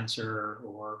with cancer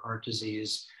or heart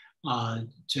disease,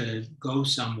 to go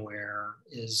somewhere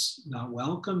is not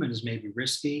welcome and is maybe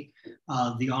risky.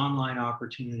 The online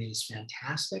opportunity is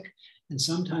fantastic. And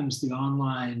sometimes the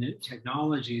online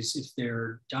technologies, if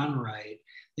they're done right,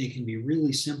 they can be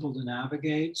really simple to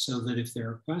navigate, so that if there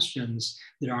are questions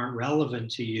that aren't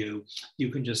relevant to you, you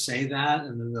can just say that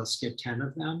and then they'll skip 10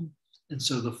 of them. And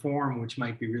so the form, which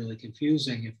might be really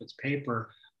confusing if it's paper,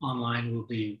 online will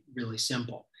be really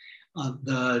simple.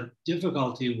 The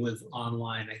difficulty with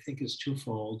online, I think, is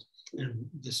twofold, and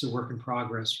this is a work in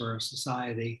progress for our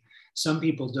society. Some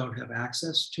people don't have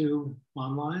access to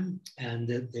online, and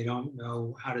they don't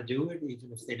know how to do it.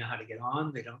 Even if they know how to get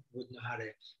on, they wouldn't know how to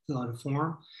fill out a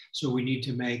form. So we need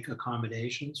to make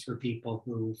accommodations for people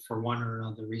who, for one or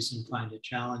another reason, find it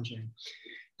challenging.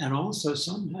 And also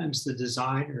sometimes the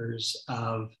designers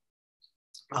of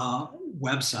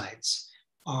websites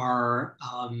are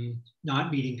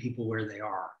not meeting people where they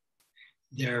are.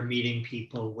 They're meeting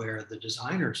people where the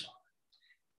designers are.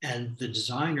 And the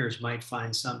designers might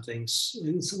find something,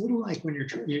 it's a little like when you're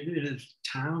in a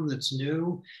town that's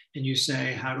new and you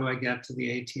say, how do I get to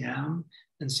the ATM?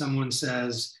 And someone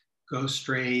says, go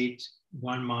straight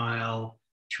 1 mile,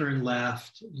 turn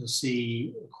left, you'll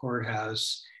see a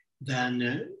courthouse.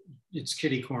 Then it's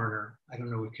kitty corner. I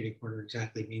don't know what kitty corner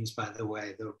exactly means, by the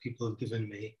way, though people have given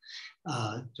me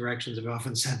directions. I've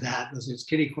often said that. It's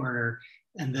kitty corner.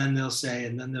 And then they'll say,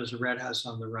 and then there's a red house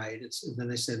on the right. Then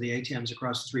they say the ATM's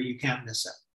across the street, you can't miss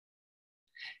it.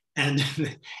 And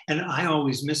I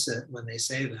always miss it when they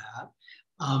say that.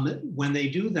 When they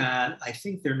do that, I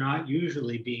think they're not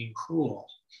usually being cruel.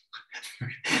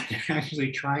 They're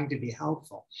actually trying to be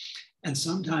helpful. And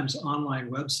sometimes online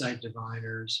website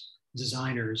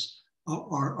designers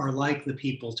are like the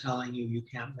people telling you you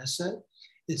can't miss it.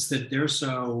 It's that they're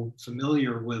so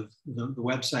familiar with the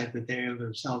website that they are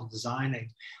themselves designing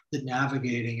that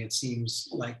navigating it seems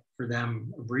like for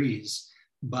them a breeze,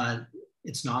 but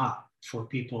it's not for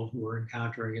people who are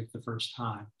encountering it the first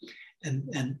time.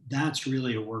 And that's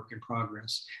really a work in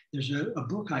progress. There's a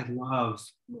book I love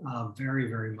very,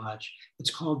 very much.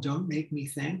 It's called Don't Make Me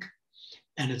Think,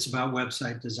 and it's about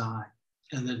website design.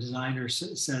 And the designer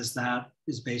says that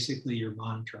is basically your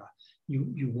mantra.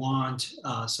 You want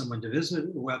someone to visit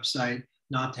a website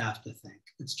not to have to think.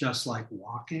 It's just like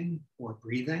walking or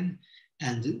breathing.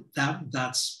 And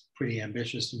that's pretty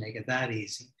ambitious to make it that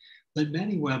easy. But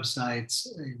many websites,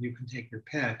 you can take your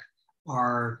pick,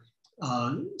 are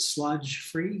sludge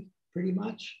free pretty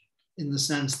much, in the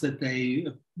sense that they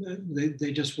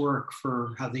just work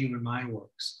for how the human mind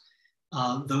works.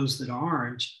 Those that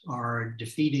aren't are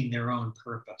defeating their own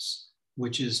purpose,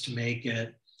 which is to make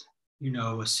it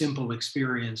a simple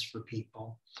experience for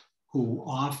people who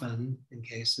often, in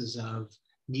cases of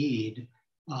need,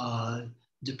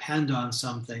 depend on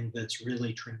something that's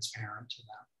really transparent to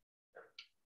them.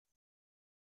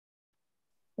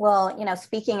 Well,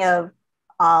 speaking of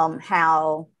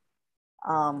how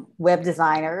web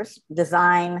designers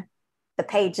design the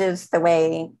pages the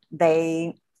way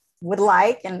they would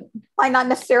like, and might not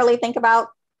necessarily think about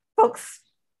folks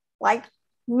like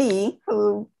me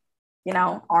who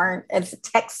aren't as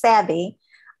tech savvy.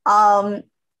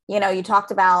 You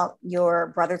talked about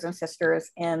your brothers and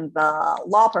sisters in the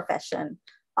law profession.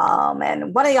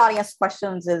 And one of the audience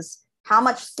questions is, how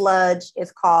much sludge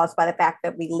is caused by the fact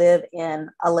that we live in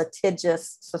a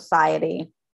litigious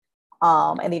society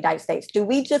in the United States? Do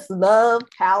we just love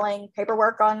piling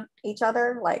paperwork on each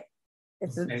other? Like,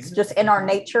 it's just in our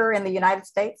nature in the United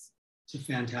States? It's a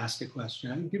fantastic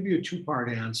question. I'll give you a two-part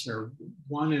answer.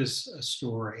 One is a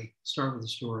story. Start with a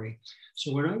story.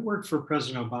 So when I worked for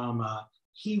President Obama,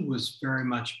 he was very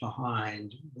much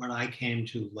behind what I came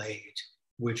to late,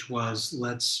 which was,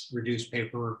 let's reduce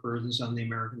paperwork burdens on the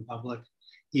American public.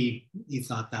 He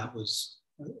thought that was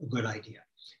a good idea.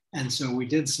 And so we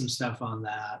did some stuff on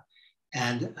that.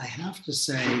 And I have to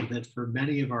say that for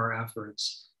many of our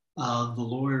efforts, the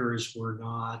lawyers were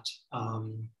not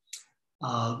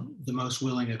the most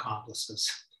willing accomplices.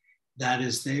 That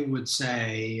is, they would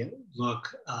say,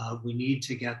 look, we need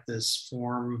to get this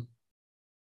form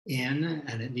in,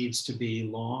 and it needs to be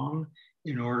long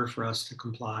in order for us to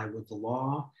comply with the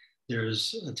law.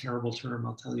 There's a terrible term,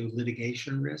 I'll tell you,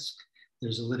 litigation risk.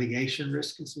 There's a litigation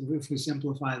risk if we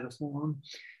simplify the form.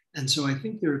 And so I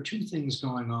think there are two things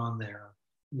going on there.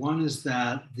 One is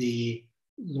that the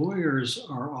lawyers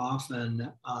are often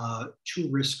too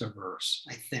risk averse,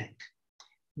 I think,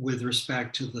 with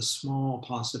respect to the small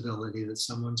possibility that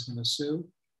someone's going to sue.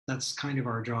 That's kind of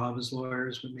our job as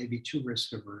lawyers, but maybe too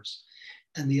risk averse.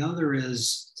 And the other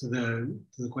is, to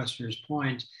the questioner's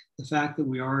point, the fact that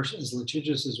we are as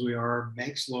litigious as we are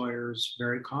makes lawyers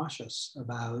very cautious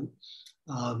about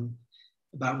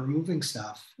removing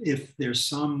stuff if there's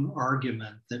some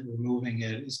argument that removing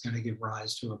it is going to give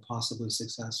rise to a possibly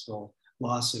successful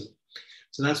lawsuit.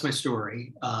 So that's my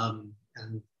story.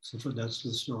 And some footnotes to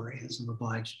the story, as I'm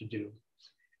obliged to do.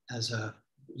 As a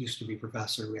used to be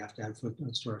professor, we have to add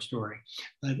footnotes to our story.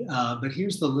 But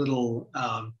here's the little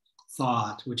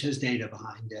thought, which has data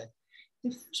behind it.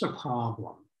 If there's a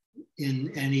problem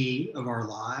in any of our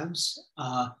lives,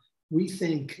 we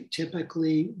think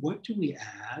typically, what do we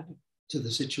add to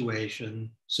the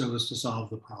situation so as to solve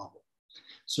the problem?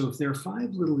 So if there are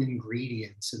 5 little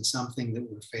ingredients in something that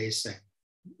we're facing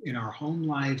in our home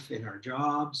life, in our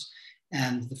jobs,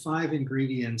 and the 5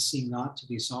 ingredients seem not to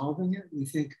be solving it, we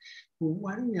think, well,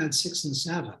 why don't we add 6 and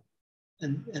 7?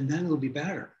 And then it'll be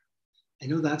better. I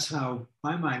know that's how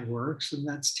my mind works, and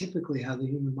that's typically how the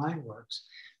human mind works.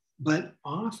 But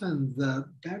often the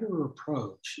better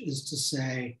approach is to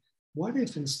say, what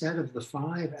if instead of the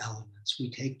 5 elements,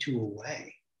 we take 2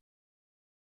 away?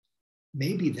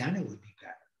 Maybe then it would be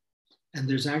better. And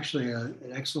there's actually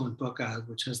an excellent book out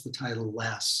which has the title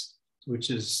Less, which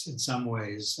is in some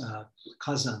ways a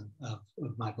cousin of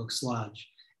my book Sludge.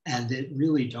 And it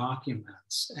really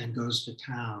documents and goes to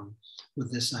town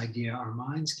with this idea: our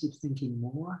minds keep thinking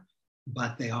more,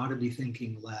 but they ought to be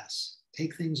thinking less.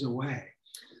 Take things away.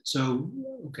 So,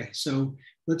 okay, so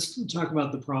let's talk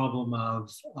about the problem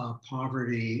of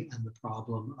poverty and the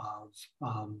problem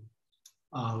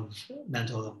of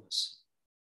mental illness.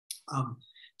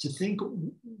 To think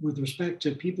with respect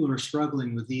to people who are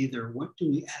struggling with either, what do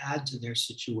we add to their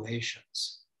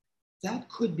situations? That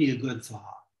could be a good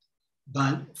thought.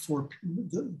 But for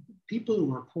the people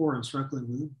who are poor and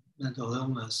struggling with mental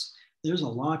illness, there's a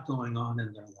lot going on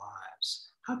in their lives.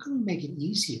 How can we make it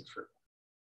easier for them?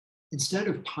 Instead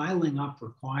of piling up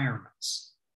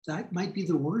requirements, that might be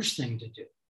the worst thing to do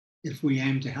if we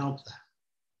aim to help them.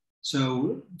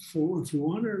 So if we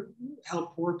want to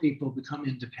help poor people become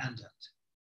independent,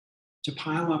 to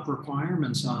pile up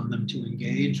requirements on them to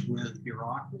engage with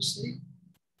bureaucracy,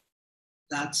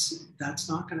 that's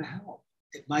not going to help.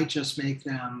 It might just make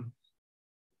them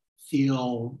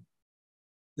feel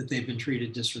that they've been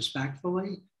treated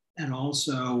disrespectfully, and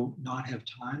also not have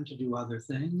time to do other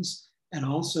things, and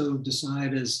also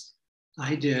decide, as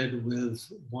I did with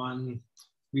one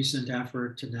recent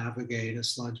effort to navigate a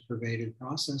sludge-pervaded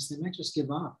process, they might just give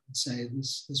up and say,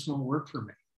 this won't work for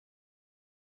me.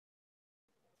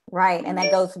 Right, and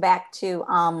that goes back to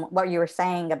what you were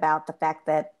saying about the fact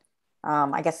that,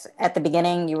 I guess at the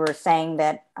beginning you were saying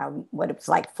that what it was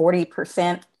like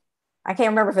 40%, I can't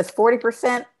remember if it's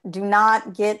 40% do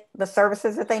not get the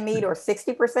services that they need, or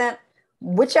 60%,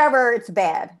 whichever, it's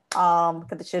bad,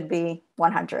 because it should be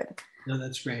 100. No,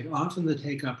 that's great. Often the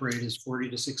take-up rate is 40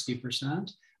 to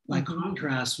 60%. By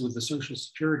contrast with the Social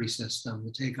Security system,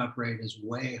 the take-up rate is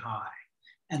way high.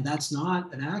 And that's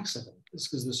not an accident. It's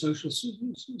because the Social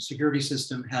Security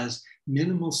system has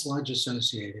minimal sludge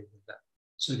associated with it.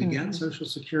 So to get Social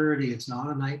Security, it's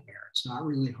not a nightmare. It's not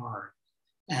really hard.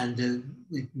 And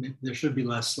there should be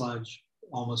less sludge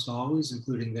almost always,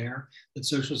 including there. But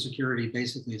Social Security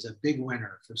basically is a big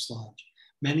winner for sludge.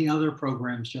 Many other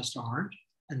programs just aren't.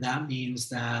 And that means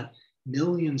that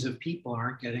millions of people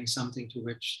aren't getting something to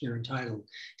which they're entitled.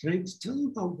 Can I tell you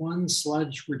about one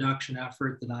sludge reduction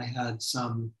effort that I had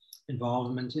some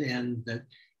involvement in? That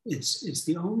it's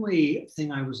the only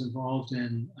thing I was involved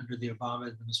in under the Obama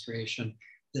administration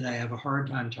that I have a hard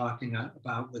time talking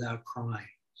about without crying.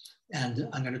 And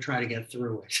I'm going to try to get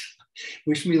through it.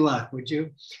 Wish me luck, would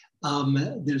you?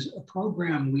 There's a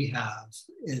program we have.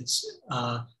 It's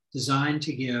designed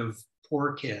to give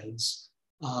poor kids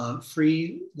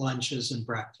free lunches and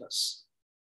breakfasts.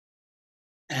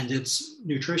 And it's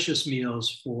nutritious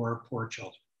meals for poor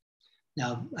children.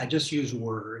 Now, I just use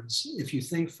words. If you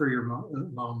think for your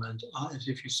moment,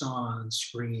 if you saw on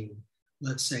screen,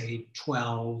 let's say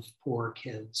 12 poor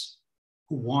kids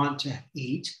who want to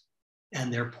eat,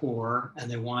 and they're poor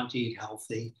and they want to eat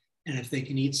healthy, and if they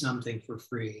can eat something for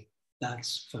free,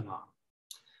 that's phenomenal.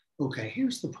 Okay,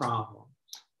 here's the problem.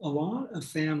 A lot of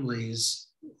families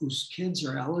whose kids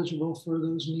are eligible for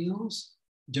those meals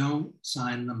don't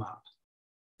sign them up.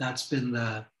 That's been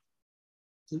the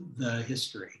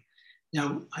history.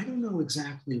 Now, I don't know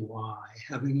exactly why.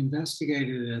 Having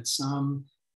investigated it,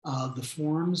 the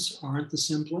forms aren't the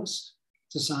simplest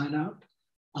to sign up.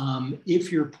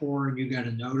 If you're poor and you get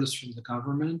a notice from the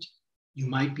government, you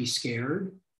might be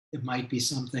scared. It might be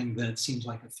something that seems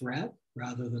like a threat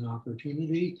rather than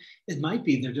opportunity. It might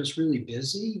be they're just really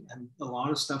busy and a lot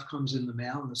of stuff comes in the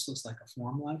mail and this looks like a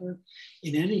form letter.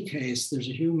 In any case, there's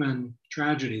a human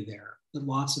tragedy there that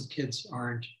lots of kids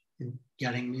aren't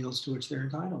getting meals to which they're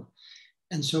entitled.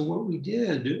 And so what we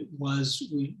did was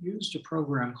we used a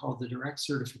program called the Direct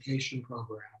Certification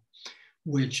Program,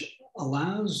 which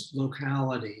allows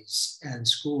localities and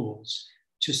schools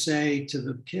to say to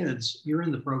the kids, you're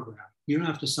in the program. You don't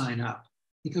have to sign up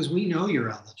because we know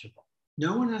you're eligible.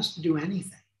 No one has to do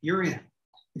anything. You're in.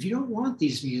 If you don't want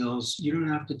these meals, you don't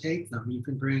have to take them. You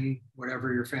can bring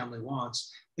whatever your family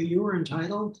wants, but you are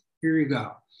entitled. Here you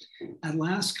go. At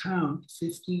last count,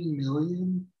 15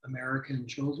 million American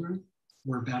children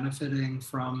were benefiting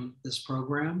from this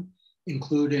program,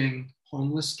 including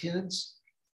homeless kids.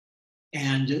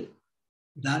 And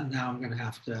that now I'm going to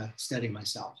have to steady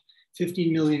myself.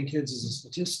 15 million kids is a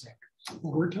statistic.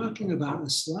 Well, we're talking about a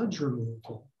sludge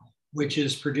removal, which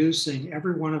is producing,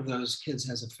 every one of those kids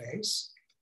has a face,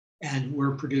 and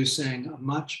we're producing a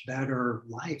much better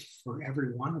life for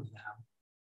every one of them,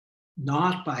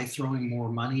 not by throwing more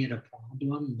money at a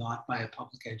problem, not by a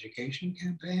public education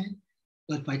campaign,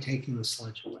 but by taking the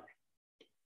sludge away.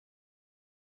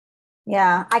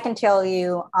 Yeah, I can tell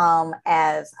you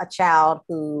as a child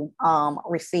who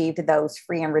received those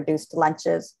free and reduced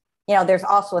lunches, there's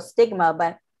also a stigma,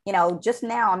 but, just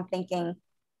now I'm thinking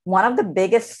one of the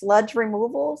biggest sludge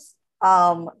removals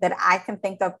that I can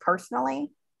think of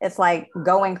personally, it's like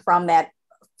going from that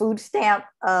food stamp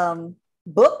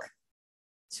book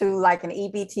to like an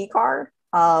EBT card,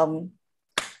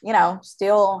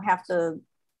 still have to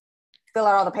fill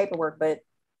out all the paperwork, but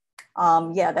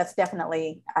yeah, that's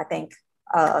definitely, I think,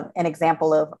 an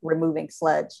example of removing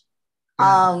sludge.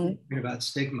 About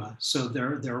stigma. So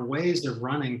there are ways of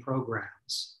running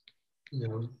programs,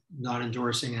 not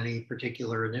endorsing any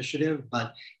particular initiative,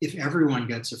 but if everyone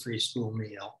gets a free school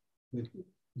meal,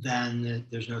 then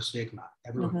there's no stigma.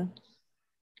 Everyone.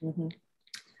 Mm-hmm.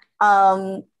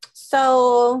 Mm-hmm.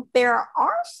 So there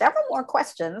are several more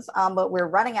questions, but we're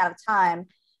running out of time.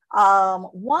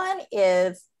 One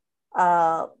is,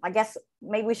 I guess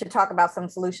maybe we should talk about some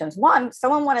solutions. One,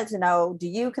 someone wanted to know, do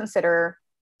you consider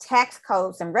tax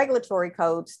codes and regulatory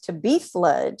codes to be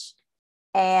sludge?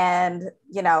 And,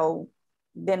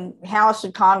 then how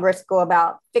should Congress go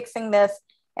about fixing this?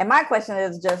 And my question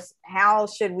is just, how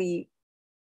should we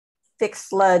fix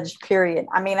sludge, period?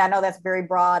 I mean, I know that's very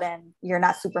broad and you're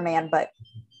not Superman, but.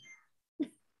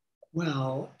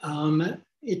 Well,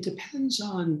 it depends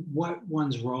on what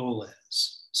one's role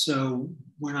is. So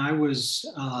when I was,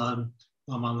 I'm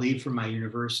on leave from my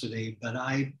university, but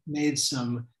I made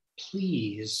some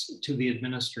pleas to the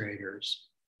administrators,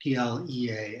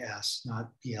 PLEAS,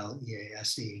 not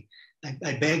PLEASE.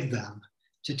 I begged them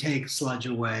to take sludge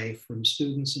away from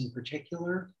students in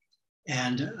particular.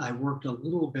 And I worked a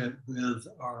little bit with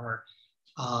our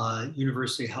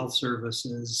University Health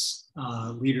Services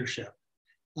leadership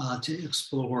to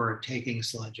explore taking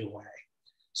sludge away.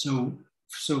 So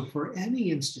for any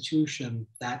institution,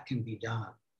 that can be done.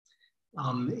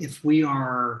 If we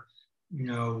are,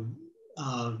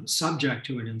 subject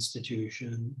to an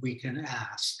institution, we can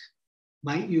ask,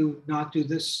 might you not do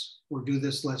this or do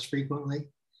this less frequently?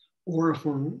 Or if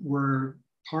we're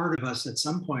part of us at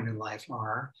some point in life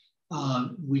are,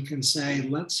 we can say,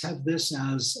 let's have this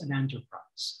as an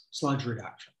enterprise, sludge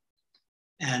reduction.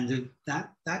 And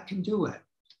that can do it.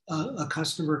 A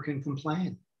customer can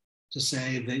complain to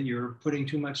say that you're putting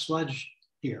too much sludge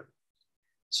here.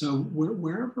 So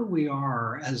wherever we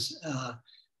are as,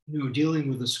 dealing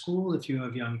with a school, if you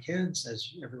have young kids,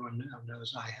 as everyone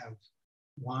knows, I have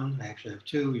one, I actually have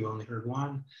two, you only heard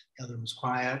one, the other was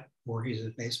quiet, or he's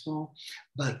at baseball.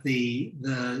 But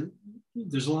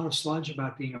there's a lot of sludge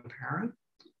about being a parent,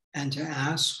 and to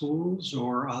ask schools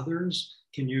or others,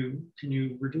 can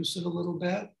you reduce it a little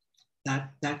bit?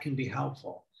 That can be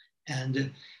helpful.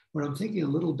 And what I'm thinking a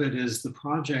little bit is the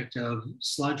project of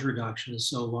sludge reduction is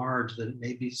so large that it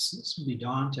may be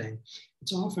daunting.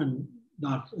 It's often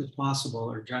not possible,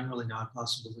 or generally not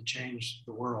possible, to change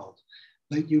the world,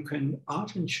 but you can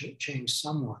often change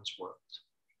someone's world.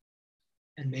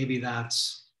 And maybe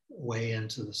that's a way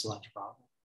into the sludge problem.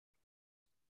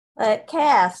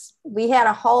 Cass, we have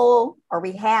a whole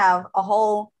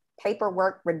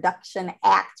Paperwork Reduction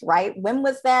Act, right? When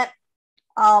was that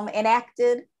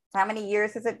enacted? How many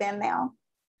years has it been now?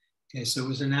 Okay, so it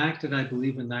was enacted, I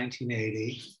believe, in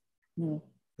 1980. Mm.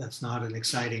 That's not an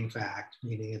exciting fact,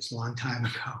 meaning it's a long time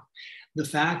ago. The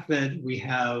fact that we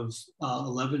have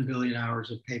 11 billion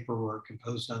hours of paperwork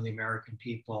imposed on the American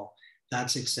people,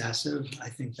 that's excessive. I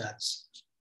think that's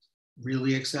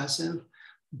really excessive,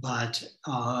 but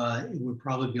it would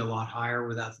probably be a lot higher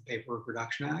without the Paperwork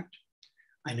Reduction Act.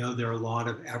 I know there are a lot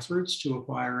of efforts to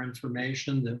acquire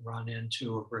information that run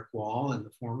into a brick wall in the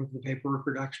form of the Paperwork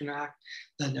Reduction Act.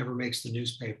 That never makes the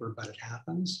newspaper, but it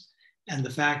happens. And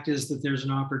the fact is that there's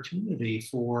an opportunity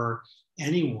for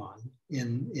anyone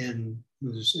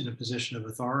who's in a position of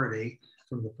authority,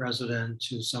 from the president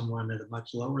to someone at a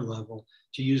much lower level,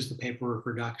 to use the Paperwork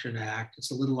Reduction Act.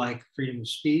 It's a little like freedom of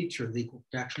speech or the Equal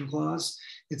Protection Clause.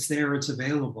 It's there, it's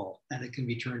available, and it can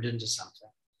be turned into something.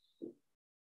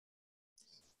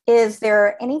 Is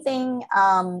there anything,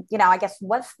 I guess,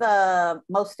 what's the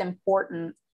most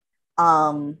important,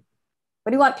 what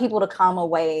do you want people to come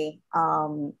away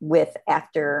with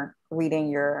after reading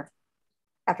your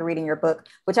book?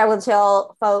 Which I will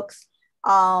tell folks,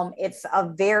 it's a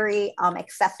very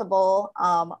accessible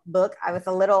book. I was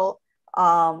a little,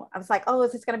 I was like, oh,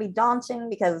 is this going to be daunting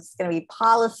because it's going to be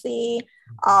policy?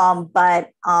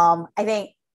 But I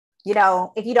think,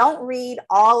 if you don't read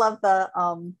all of the,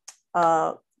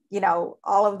 all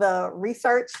of the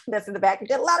research that's in the back, you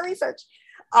did a lot of research.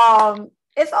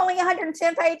 It's only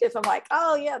 110 pages. I'm like,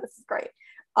 oh yeah, this is great.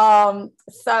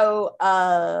 So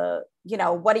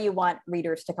what do you want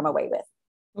readers to come away with?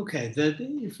 Okay,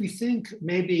 if we think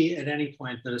maybe at any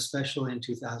point, but especially in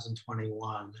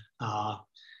 2021,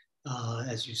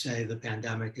 as you say, the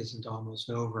pandemic isn't almost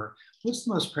over. What's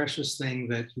the most precious thing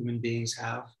that human beings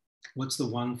have? What's the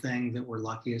one thing that we're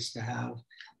luckiest to have?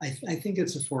 I think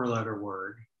it's a 4-letter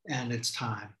word, and it's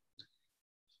time.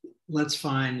 Let's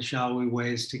find, shall we,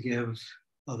 ways to give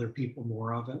other people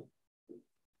more of it.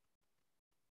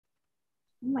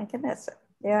 Oh my goodness.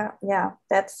 Yeah.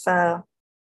 That's,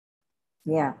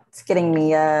 it's getting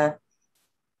me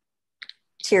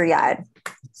teary-eyed.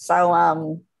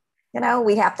 So,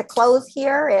 we have to close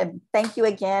here, and thank you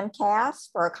again, Cass,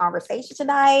 for a conversation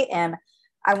tonight. And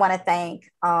I want to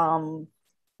thank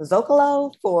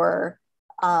Zócalo for,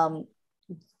 and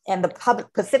the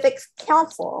Public Pacific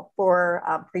Council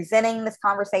for presenting this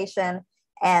conversation,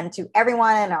 and to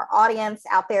everyone in our audience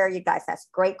out there. You guys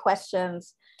asked great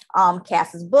questions.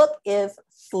 Cass's book is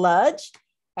Sludge,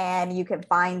 and you can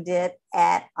find it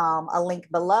at a link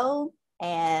below.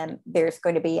 And there's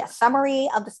going to be a summary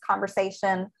of this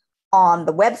conversation on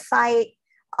the website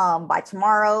by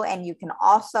tomorrow. And you can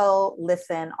also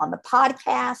listen on the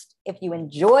podcast. If you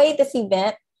enjoyed this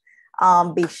event,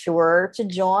 be sure to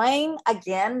join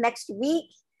again next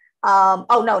week.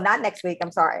 Oh, no, not next week.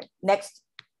 I'm sorry. Next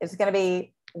is going to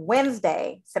be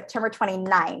Wednesday, September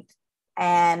 29th.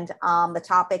 And the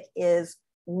topic is,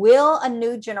 will a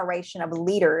new generation of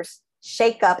leaders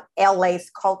shake up LA's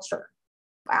culture?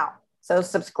 Wow. So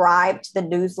subscribe to the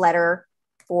newsletter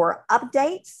for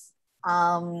updates.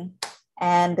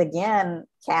 And again,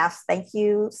 Cass, thank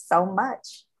you so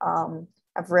much.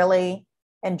 I've really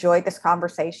enjoyed this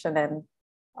conversation, and,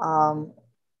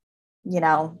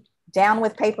 down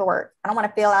with paperwork. I don't want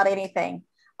to fill out anything.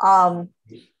 Can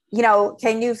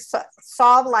you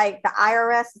solve like the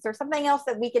IRS? Is there something else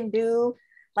that we can do?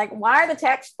 Like, why are the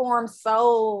tax forms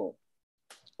so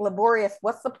laborious?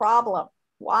 What's the problem?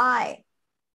 Why?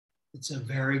 It's a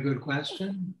very good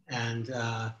question, and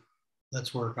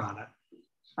let's work on it.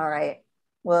 All right.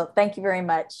 Well, thank you very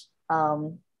much.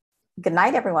 Good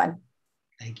night, everyone.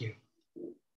 Thank you.